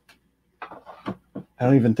 I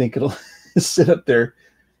don't even think it'll sit up there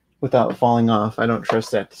without falling off. I don't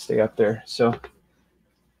trust that to stay up there. So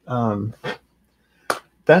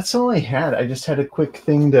that's all I had. I just had a quick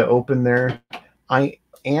thing to open there. I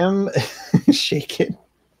am shake it.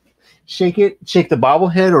 Shake it. Shake the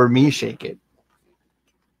bobblehead or me shake it.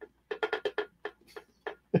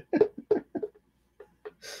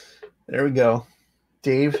 There we go.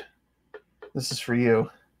 Dave, this is for you.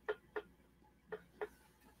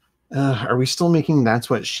 Are we still making That's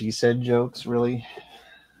What She Said jokes, really?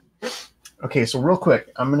 Okay, so real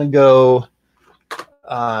quick, I'm going to go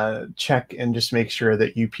check and just make sure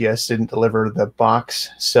that UPS didn't deliver the box.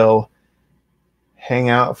 So hang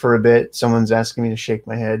out for a bit. Someone's asking me to shake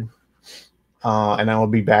my head, and I will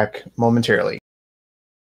be back momentarily.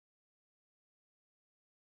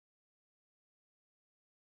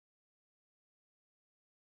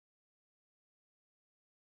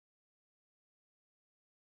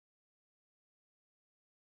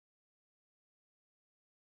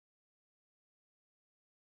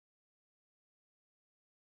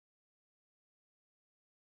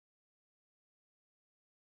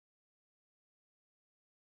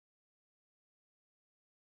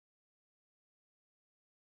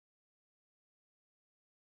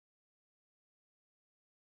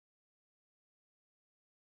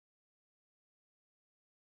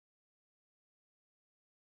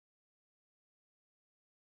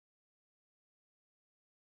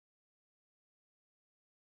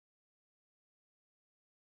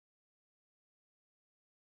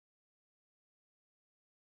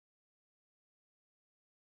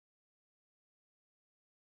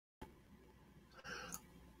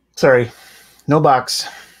 Sorry, no box.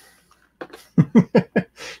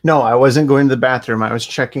 No, I wasn't going to the bathroom. I was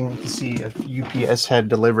checking to see if UPS had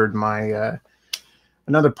delivered my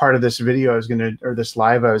another part of this video I was gonna, or this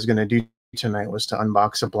live I was gonna do tonight, was to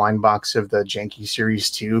unbox a blind box of the Janky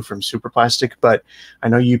Series 2 from Super Plastic. But I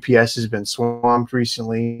know UPS has been swamped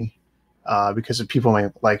recently because of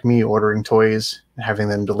people like me ordering toys and having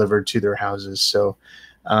them delivered to their houses. So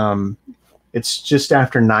it's just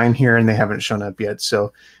after 9 here and they haven't shown up yet.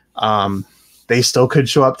 So they still could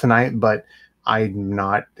show up tonight, but I'm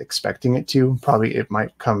not expecting it to. Probably it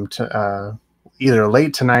might come to either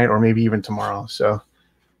late tonight or maybe even tomorrow. So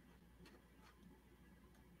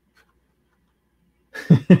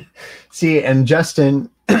see, and Justin,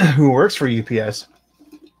 who works for UPS,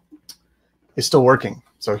 is still working.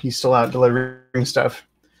 So he's still out delivering stuff.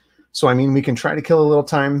 So, I mean, we can try to kill a little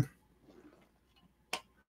time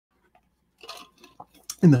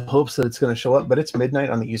in the hopes that it's going to show up, but it's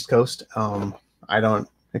midnight on the East Coast. I don't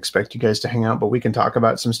expect you guys to hang out, but we can talk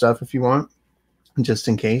about some stuff if you want, just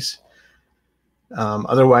in case.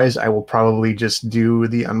 Otherwise, I will probably just do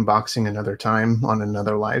the unboxing another time on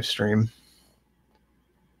another live stream.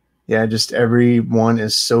 Yeah, just everyone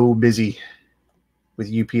is so busy with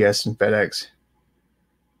UPS and FedEx.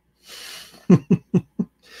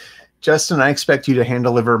 Justin, I expect you to hand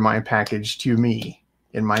deliver my package to me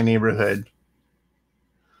in my neighborhood.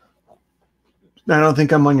 I don't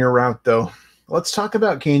think I'm on your route, though. Let's talk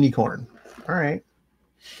about candy corn. All right.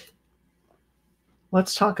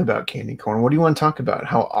 Let's talk about candy corn. What do you want to talk about?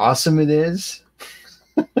 How awesome it is?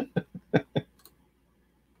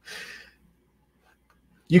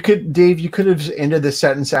 Dave, you could have ended the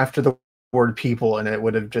sentence after the word people and it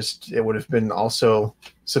would have been also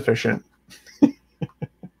sufficient.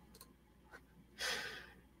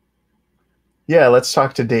 Yeah, let's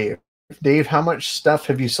talk to Dave. Dave, how much stuff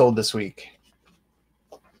have you sold this week?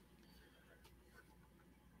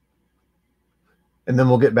 And then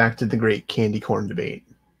we'll get back to the great candy corn debate.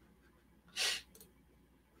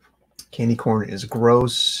 Candy corn is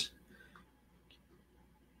gross.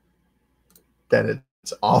 That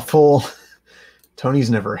it's awful. Tony's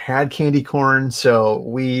never had candy corn, so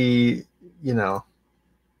we,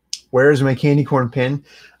 where's my candy corn pin?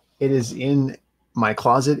 It is in my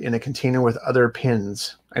closet in a container with other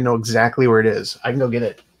pins. I know exactly where it is. I can go get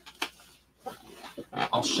it.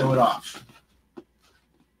 I'll show it off.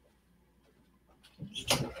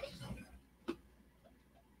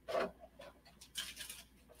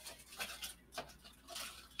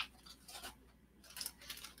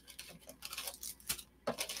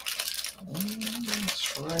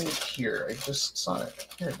 It's right here. I just saw it.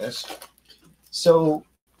 Here it is. So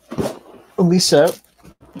Lisa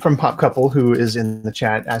from Pop Couple, who is in the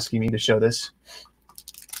chat asking me to show this,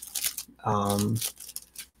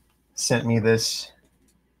 sent me this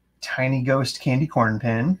Tiny Ghost candy corn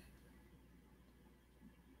pin,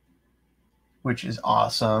 which is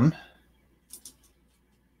awesome.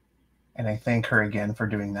 And I thank her again for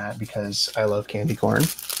doing that because I love candy corn.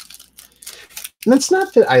 And it's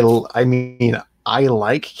not that I mean, I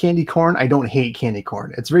like candy corn. I don't hate candy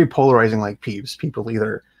corn. It's very polarizing like Peeps. People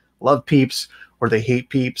either love Peeps or they hate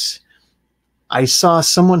Peeps. I saw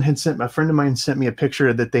someone had sent, a friend of mine sent me a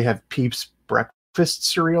picture that they have Peeps breakfast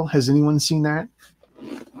cereal. Has anyone seen that?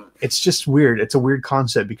 It's just weird. It's a weird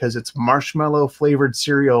concept because it's marshmallow flavored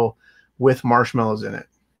cereal with marshmallows in it.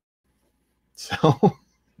 So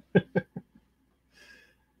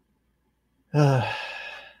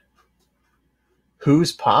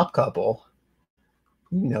who's Pop Couple?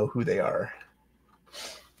 You know who they are.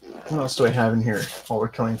 What else do I have in here while we're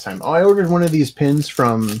killing time? Oh, I ordered one of these pins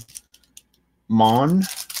from Mon. Have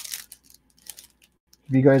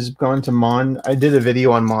you guys gone to Mon? I did a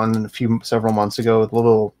video on Mon several months ago with a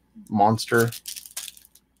little monster.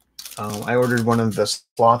 I ordered one of the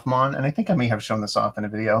sloth Mon, and I think I may have shown this off in a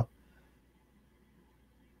video.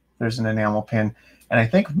 There's an enamel pin, and I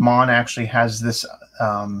think Mon actually has this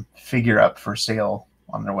figure up for sale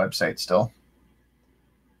on their website still.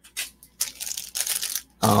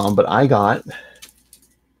 But I got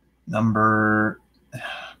number,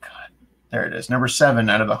 there it is, number 7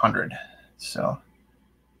 out of 100. So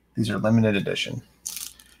these are limited edition.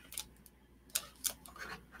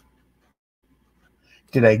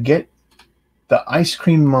 Did I get the ice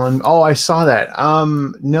cream Mon? Oh, I saw that.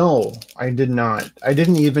 No, I did not. I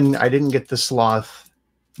didn't get the sloth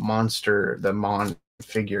monster, the Mon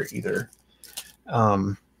figure either.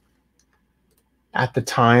 At the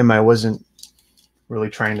time, I wasn't really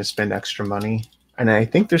trying to spend extra money, and I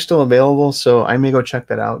think they're still available, so I may go check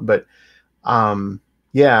that out. But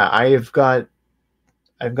yeah, I've got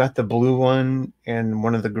the blue one and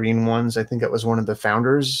one of the green ones. I think it was one of the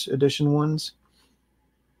Founders Edition ones.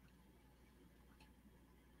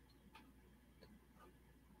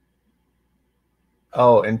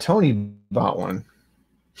 Oh, and Tony bought one.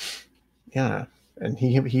 Yeah, and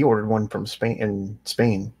he ordered one from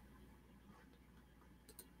Spain.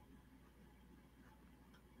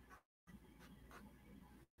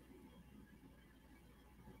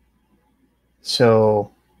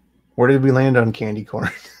 So, where did we land on candy corn?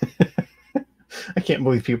 I can't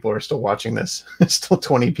believe people are still watching this. There's still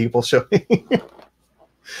 20 people showing.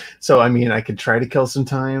 So, I mean, I could try to kill some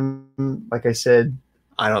time. Like I said,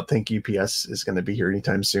 I don't think UPS is going to be here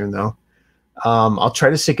anytime soon, though. I'll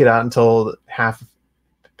try to stick it out until half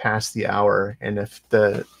past the hour, and if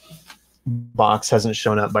the box hasn't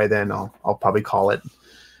shown up by then, I'll probably call it.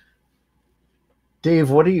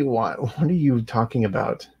 Dave, what do you want? What are you talking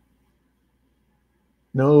about?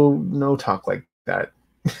 No talk like that.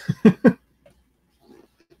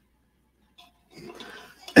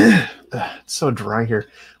 It's so dry here.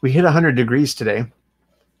 We hit 100 degrees today.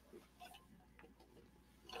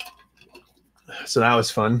 So that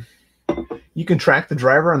was fun. You can track the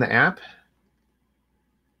driver on the app.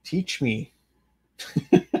 Teach me.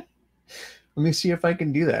 Let me see if I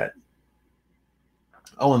can do that.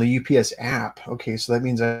 Oh, on the UPS app. Okay, so that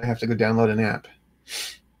means I have to go download an app.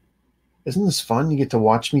 Isn't this fun? You get to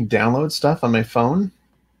watch me download stuff on my phone.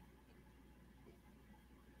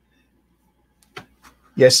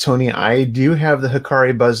 Yes, Tony, I do have the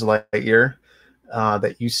Hikari Buzz Lightyear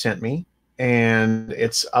that you sent me, and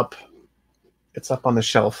it's up on the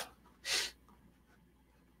shelf.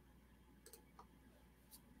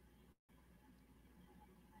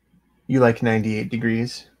 You like 98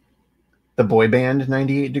 Degrees? The boy band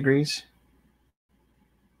 98 Degrees?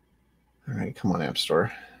 All right, come on, App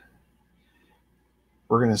Store.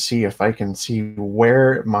 We're going to see if I can see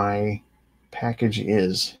where my package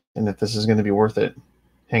is and if this is going to be worth it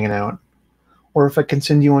hanging out, or if I can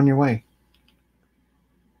send you on your way.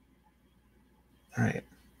 All right.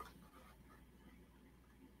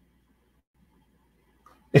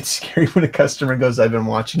 It's scary when a customer goes, I've been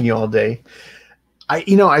watching you all day.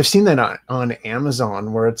 I've seen that on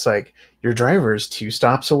Amazon where it's like, your driver is 2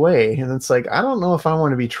 stops away. And it's like, I don't know if I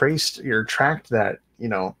want to be traced or tracked that,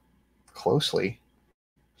 closely.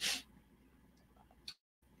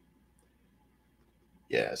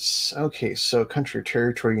 Yes. Okay. So country,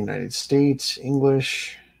 territory, United States,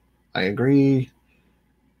 English. I agree.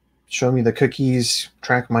 Show me the cookies,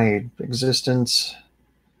 track my existence.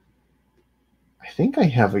 I think I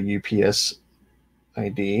have a UPS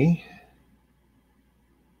ID.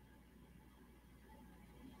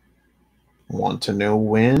 Want to know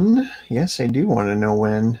when? Yes, I do want to know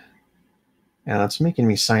when. Now it's making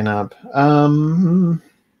me sign up.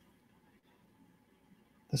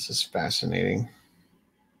 This is fascinating.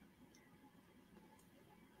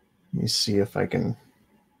 Let me see if I can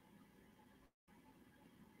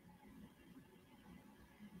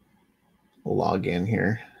log in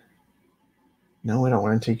here. No, I don't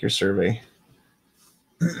want to take your survey.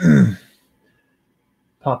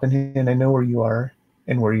 Popping in, I know where you are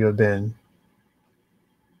and where you have been.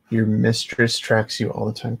 Your mistress tracks you all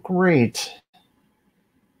the time. Great.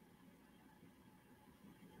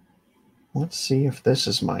 Let's see if this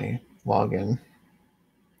is my login.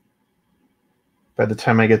 By the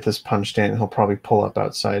time I get this punched in, he'll probably pull up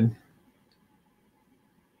outside.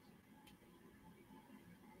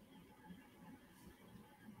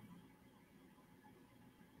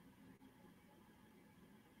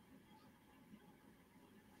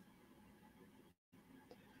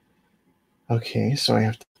 Okay, so I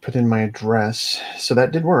have to put in my address. So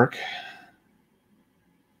that did work.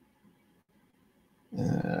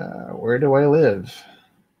 Where do I live?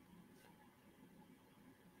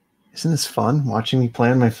 Isn't this fun, watching me play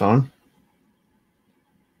on my phone?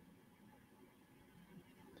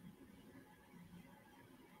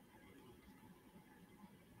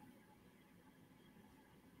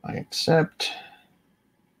 I accept.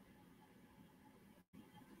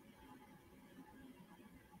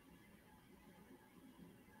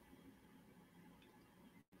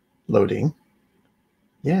 Loading.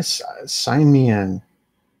 Yes, sign me in.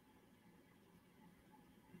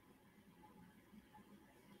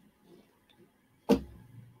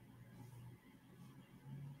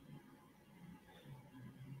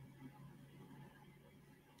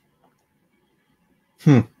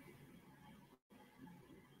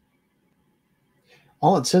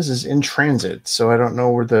 All it says is in transit, so I don't know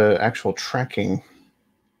where the actual tracking,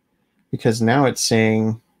 because now it's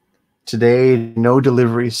saying today no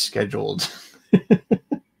delivery scheduled.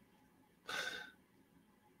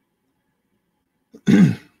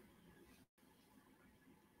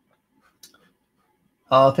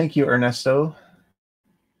 Oh, thank you, Ernesto.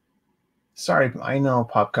 Sorry, I know,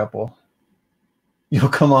 Pop Couple. You'll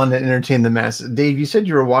come on to entertain the masses. Dave, you said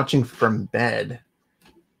you were watching from bed.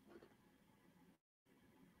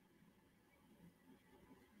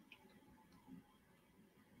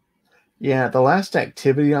 Yeah, the last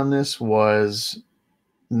activity on this was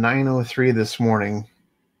 9:03 this morning.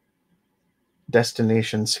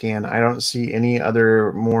 Destination scan. I don't see any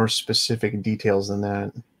other more specific details than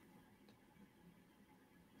that.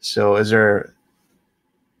 So is there...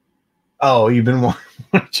 Oh, you've been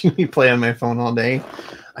watching me play on my phone all day?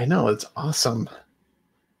 I know, it's awesome.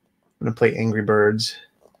 I'm going to play Angry Birds.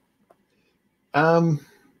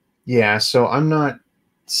 Yeah, so I'm not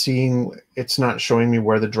seeing... It's not showing me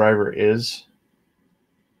where the driver is.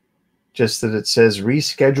 Just that it says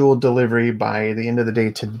rescheduled delivery by the end of the day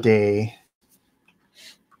today.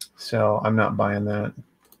 So I'm not buying that.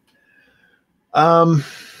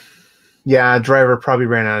 Yeah, driver probably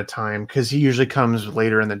ran out of time because he usually comes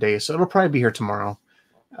later in the day. So it'll probably be here tomorrow,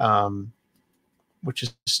 which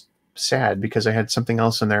is sad because I had something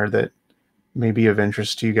else in there that may be of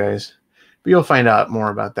interest to you guys. But you'll find out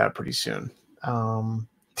more about that pretty soon.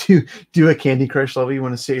 Do a Candy Crush level you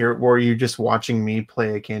want to see, or are you just watching me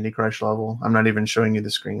play a Candy Crush level? I'm not even showing you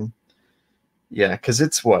the screen. Yeah, because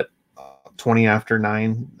it's what, 20 after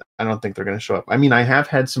 9. I don't think they're going to show up. I mean, I have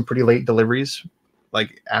had some pretty late deliveries,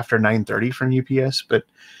 like after 9:30 from UPS, but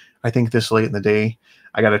I think this late in the day,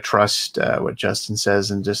 I got to trust what Justin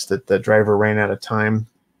says and just that the driver ran out of time.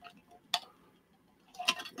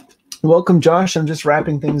 Welcome, Josh. I'm just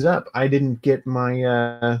wrapping things up. I didn't get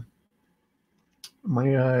my my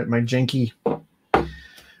janky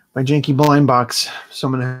blind box, so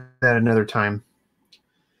I'm gonna have that another time.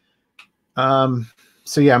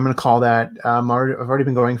 So yeah, I'm gonna call that. I've already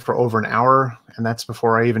been going for over an hour, and that's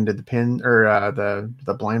before I even did the pin or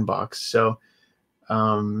the blind box. So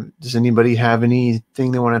does anybody have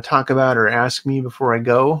anything they want to talk about or ask me before I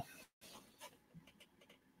go?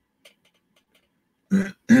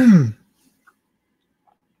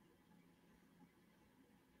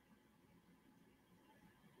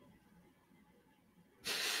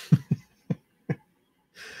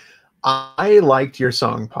 I liked your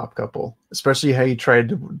song, Pop Couple, especially how you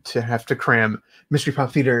tried to have to cram Mystery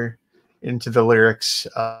Pop Theater into the lyrics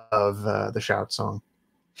of the Shout song.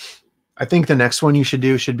 I think the next one you should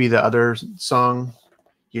do should be the other song.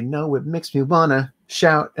 You know, it makes me wanna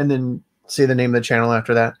shout, and then say the name of the channel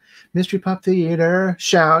after that. Mystery Pop Theater,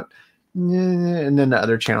 shout, and then the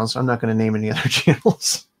other channels. I'm not going to name any other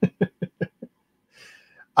channels.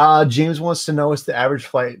 James wants to know what's the average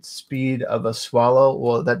flight speed of a swallow.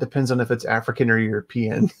 Well, that depends on if it's African or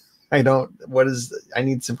European. I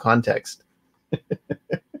need some context.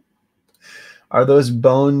 Are those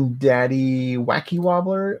Bone Daddy Wacky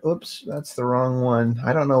Wobbler? Oops, that's the wrong one.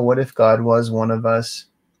 I don't know what if God was one of us.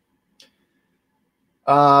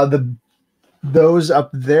 Those up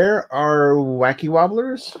there are Wacky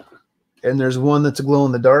Wobblers, and there's one that's a glow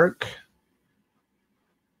in the dark.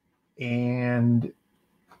 And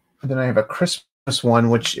then I have a Christmas one,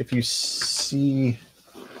 which if you see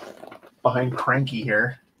behind Cranky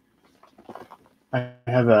here, I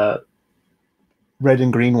have a red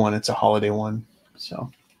and green one. It's a holiday one.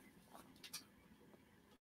 So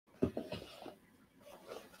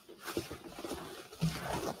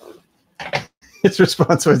his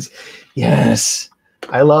response was, yes,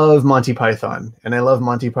 I love Monty Python, and I love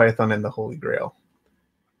Monty Python and the Holy Grail.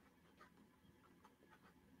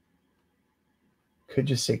 Could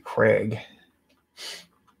just say Craig.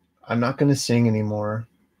 I'm not going to sing anymore.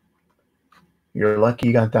 You're lucky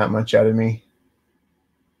you got that much out of me.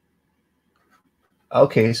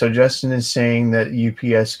 Okay, so Justin is saying that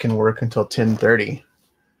UPS can work until 10:30.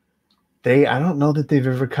 I don't know that they've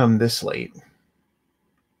ever come this late.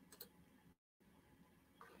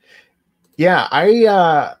 Yeah,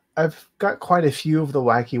 I've got quite a few of the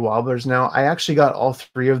Wacky Wobblers now. I actually got all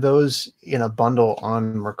 3 of those in a bundle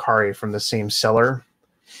on Mercari from the same seller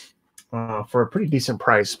for a pretty decent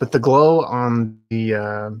price. But the glow on the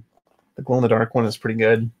glow in the dark one is pretty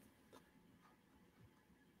good.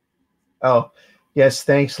 Oh, yes,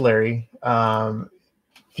 thanks, Larry.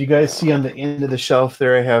 If you guys see on the end of the shelf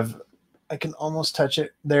there, I can almost touch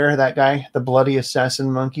it there. That guy, the bloody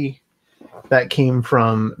assassin monkey, that came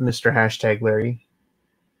from Mr. Hashtag Larry,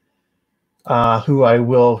 who I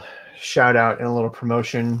will shout out in a little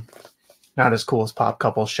promotion. Not as cool as Pop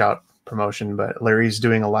Couple shout promotion, but Larry's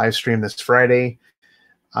doing a live stream this Friday.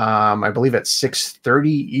 I believe at 6:30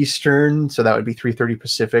 Eastern, so that would be 3:30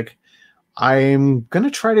 Pacific. I'm going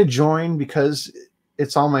to try to join because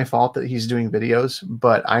it's all my fault that he's doing videos,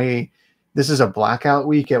 but this is a blackout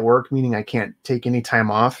week at work, meaning I can't take any time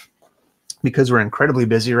off because we're incredibly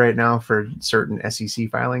busy right now for certain SEC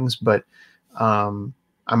filings, but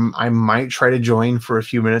I might try to join for a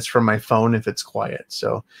few minutes from my phone if it's quiet.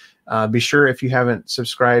 So be sure, if you haven't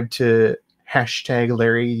subscribed to Hashtag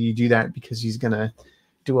Larry, you do that because he's going to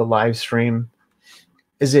do a live stream.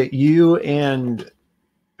 Is it you and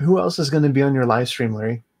who else is going to be on your live stream,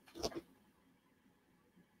 Larry?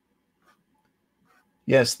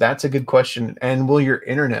 Yes, that's a good question. And will your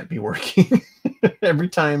internet be working? Every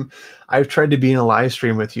time I've tried to be in a live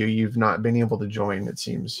stream with you, you've not been able to join, it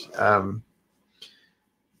seems.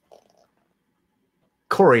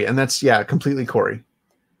 Corey, and that's, yeah, completely Corey.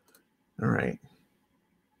 All right.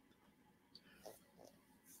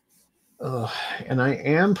 And I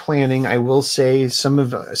am planning, I will say, some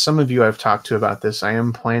of you I've talked to about this, I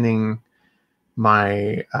am planning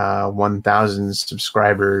my 1,000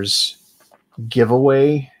 subscribers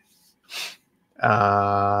giveaway.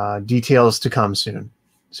 Details to come soon.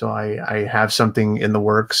 So I have something in the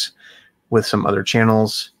works with some other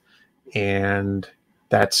channels, and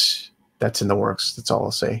that's in the works. That's all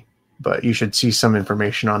I'll say. But you should see some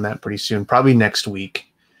information on that pretty soon, probably next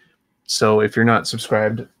week. So if you're not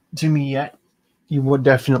subscribed to me yet, you would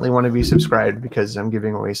definitely want to be subscribed because I'm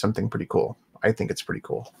giving away something pretty cool. I think it's pretty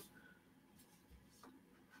cool.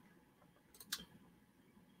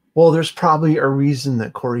 Well, there's probably a reason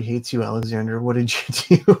that Corey hates you, Alexander. What did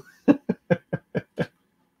you do?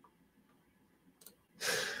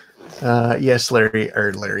 Yes,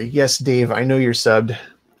 Larry. Yes, Dave, I know you're subbed.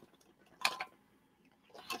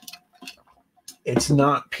 It's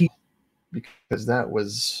not Pete because that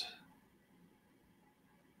was,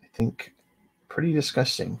 I think, pretty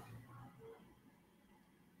disgusting.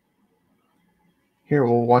 Here,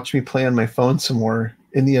 well, watch me play on my phone some more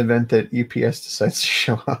in the event that UPS decides to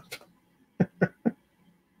show up.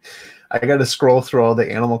 I got to scroll through all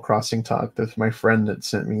the Animal Crossing talk with my friend that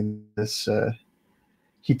sent me this.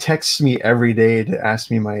 He texts me every day to ask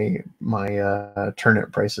me my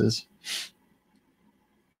turnip prices.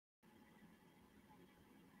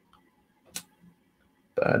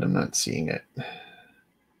 But I'm not seeing it.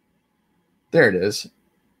 There it is.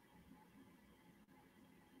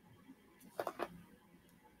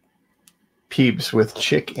 Peeps with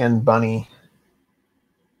Chick and Bunny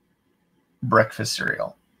breakfast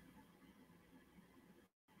cereal.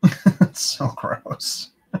 It's so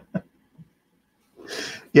gross.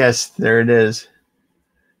 Yes, there it is.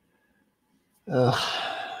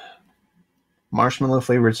 Marshmallow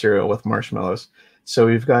flavored cereal with marshmallows. So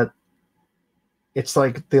we've got, it's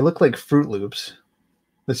like, they look like Fruit Loops,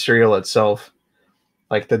 the cereal itself,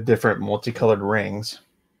 like the different multicolored rings.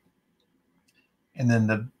 And then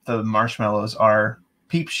the marshmallows are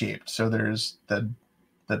peep shaped. So there's the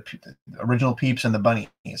the original Peeps and the bunnies.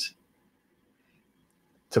 It's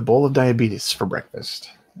a bowl of diabetes for breakfast.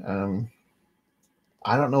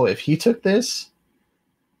 I don't know if he took this,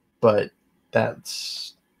 but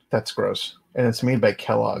that's gross. And it's made by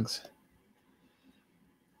Kellogg's.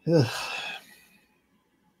 Ugh.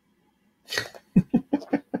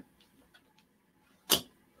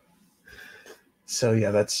 So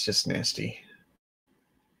yeah, that's just nasty.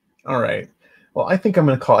 All right. Well, I think I'm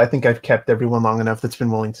going to call. I think I've kept everyone long enough that's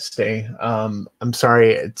been willing to stay. I'm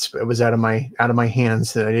sorry, it was out of my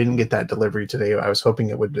hands that I didn't get that delivery today. I was hoping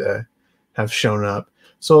it would have shown up.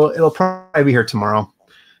 So it'll probably be here tomorrow.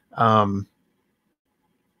 I'm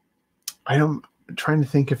trying to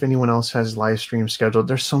think if anyone else has live streams scheduled.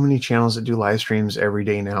 There's so many channels that do live streams every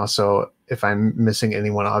day now. So if I'm missing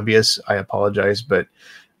anyone obvious, I apologize. But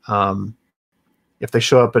if they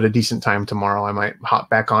show up at a decent time tomorrow, I might hop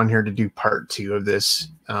back on here to do part 2 of this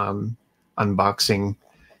unboxing,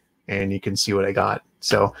 and you can see what I got.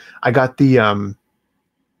 So I got the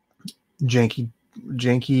janky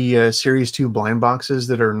Series 2 blind boxes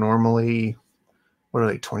that are normally, what are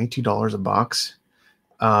they, $22 a box.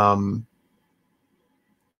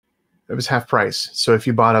 It was half price. So if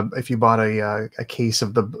you bought a case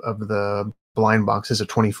of the blind boxes at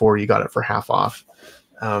 24, you got it for half off.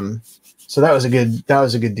 So that was a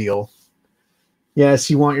good deal. Yes,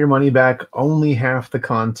 you want your money back. Only half the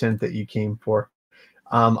content that you came for.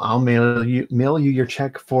 I'll mail you your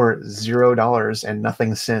check for $0 and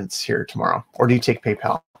nothing cents here tomorrow. Or do you take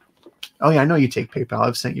PayPal? Oh yeah, I know you take PayPal.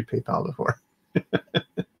 I've sent you PayPal before.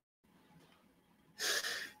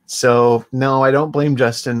 So no, I don't blame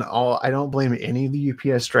Justin. I don't blame any of the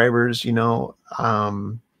UPS drivers. You know,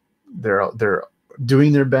 they're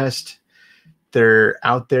doing their best. They're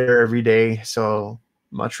out there every day, so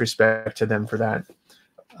much respect to them for that.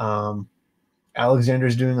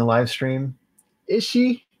 Alexander's doing a live stream. Is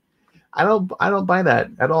she? I don't buy that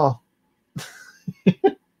at all.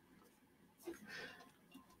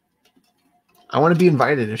 I want to be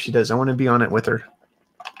invited if she does. I want to be on it with her.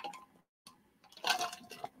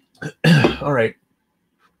 All right.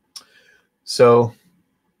 So,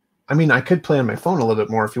 I mean, I could play on my phone a little bit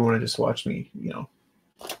more if you want to just watch me, you know.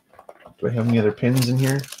 Do I have any other pins in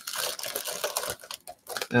here?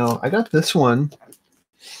 Now, I got this one.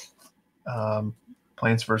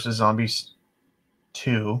 Plants vs. Zombies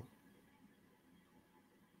 2,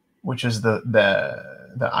 which is the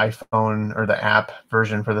iPhone or the app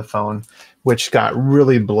version for the phone, which got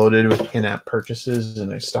really bloated with in-app purchases,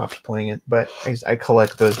 and I stopped playing it. But I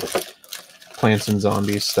collect the Plants and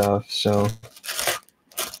Zombies stuff. So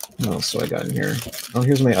what else do I got in here? Oh,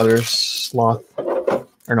 here's my other sloth.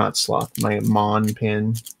 Or not sloth, my Mon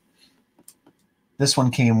pin. This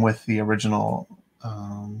one came with the original,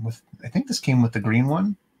 I think this came with the green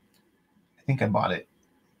one. I think I bought it.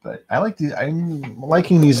 But I like these. I'm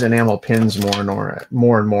liking these enamel pins more and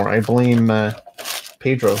more. I blame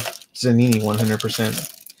Pedro Zanini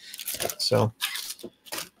 100%. So,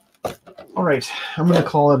 all right, I'm going to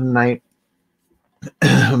call it a night.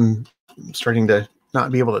 I'm starting to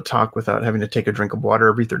not be able to talk without having to take a drink of water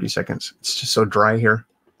every 30 seconds. It's just so dry here.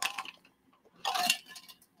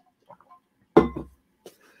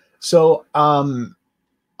 So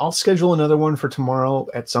I'll schedule another one for tomorrow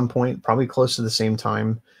at some point, probably close to the same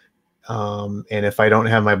time. And if I don't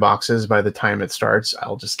have my boxes by the time it starts,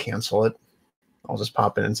 I'll just cancel it. I'll just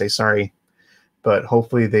pop in and say sorry. But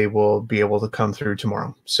hopefully they will be able to come through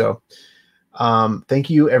tomorrow. So thank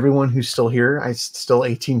you, everyone who's still here. I still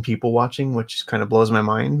 18 people watching, which kind of blows my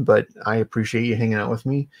mind, but I appreciate you hanging out with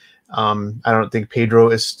me. I don't think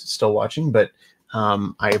Pedro is still watching, but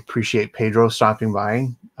I appreciate Pedro stopping by.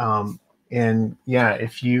 And yeah,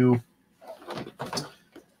 if you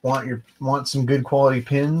want some good quality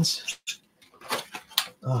pins,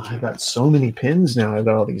 oh, I got so many pins now. I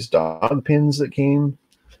got all these dog pins that came.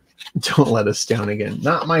 Don't let us down again.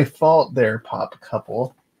 Not my fault there, Pop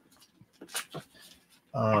Couple.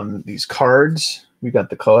 These cards, we got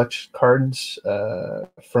the collection cards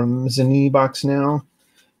from Zanini Box now.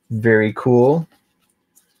 Very cool.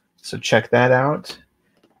 So check that out.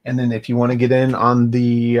 And then if you want to get in on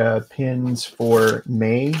the pins for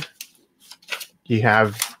May, you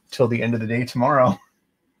have till the end of the day tomorrow.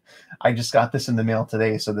 I just got this in the mail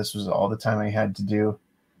today, so this was all the time I had to do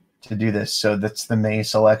this. So that's the May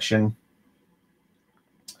selection.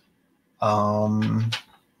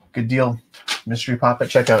 Good deal. Mystery Pop at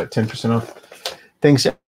checkout, 10% off. Thanks,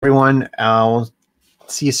 everyone. I'll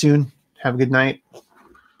see you soon. Have a good night.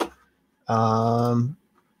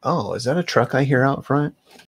 Oh, is that a truck I hear out front?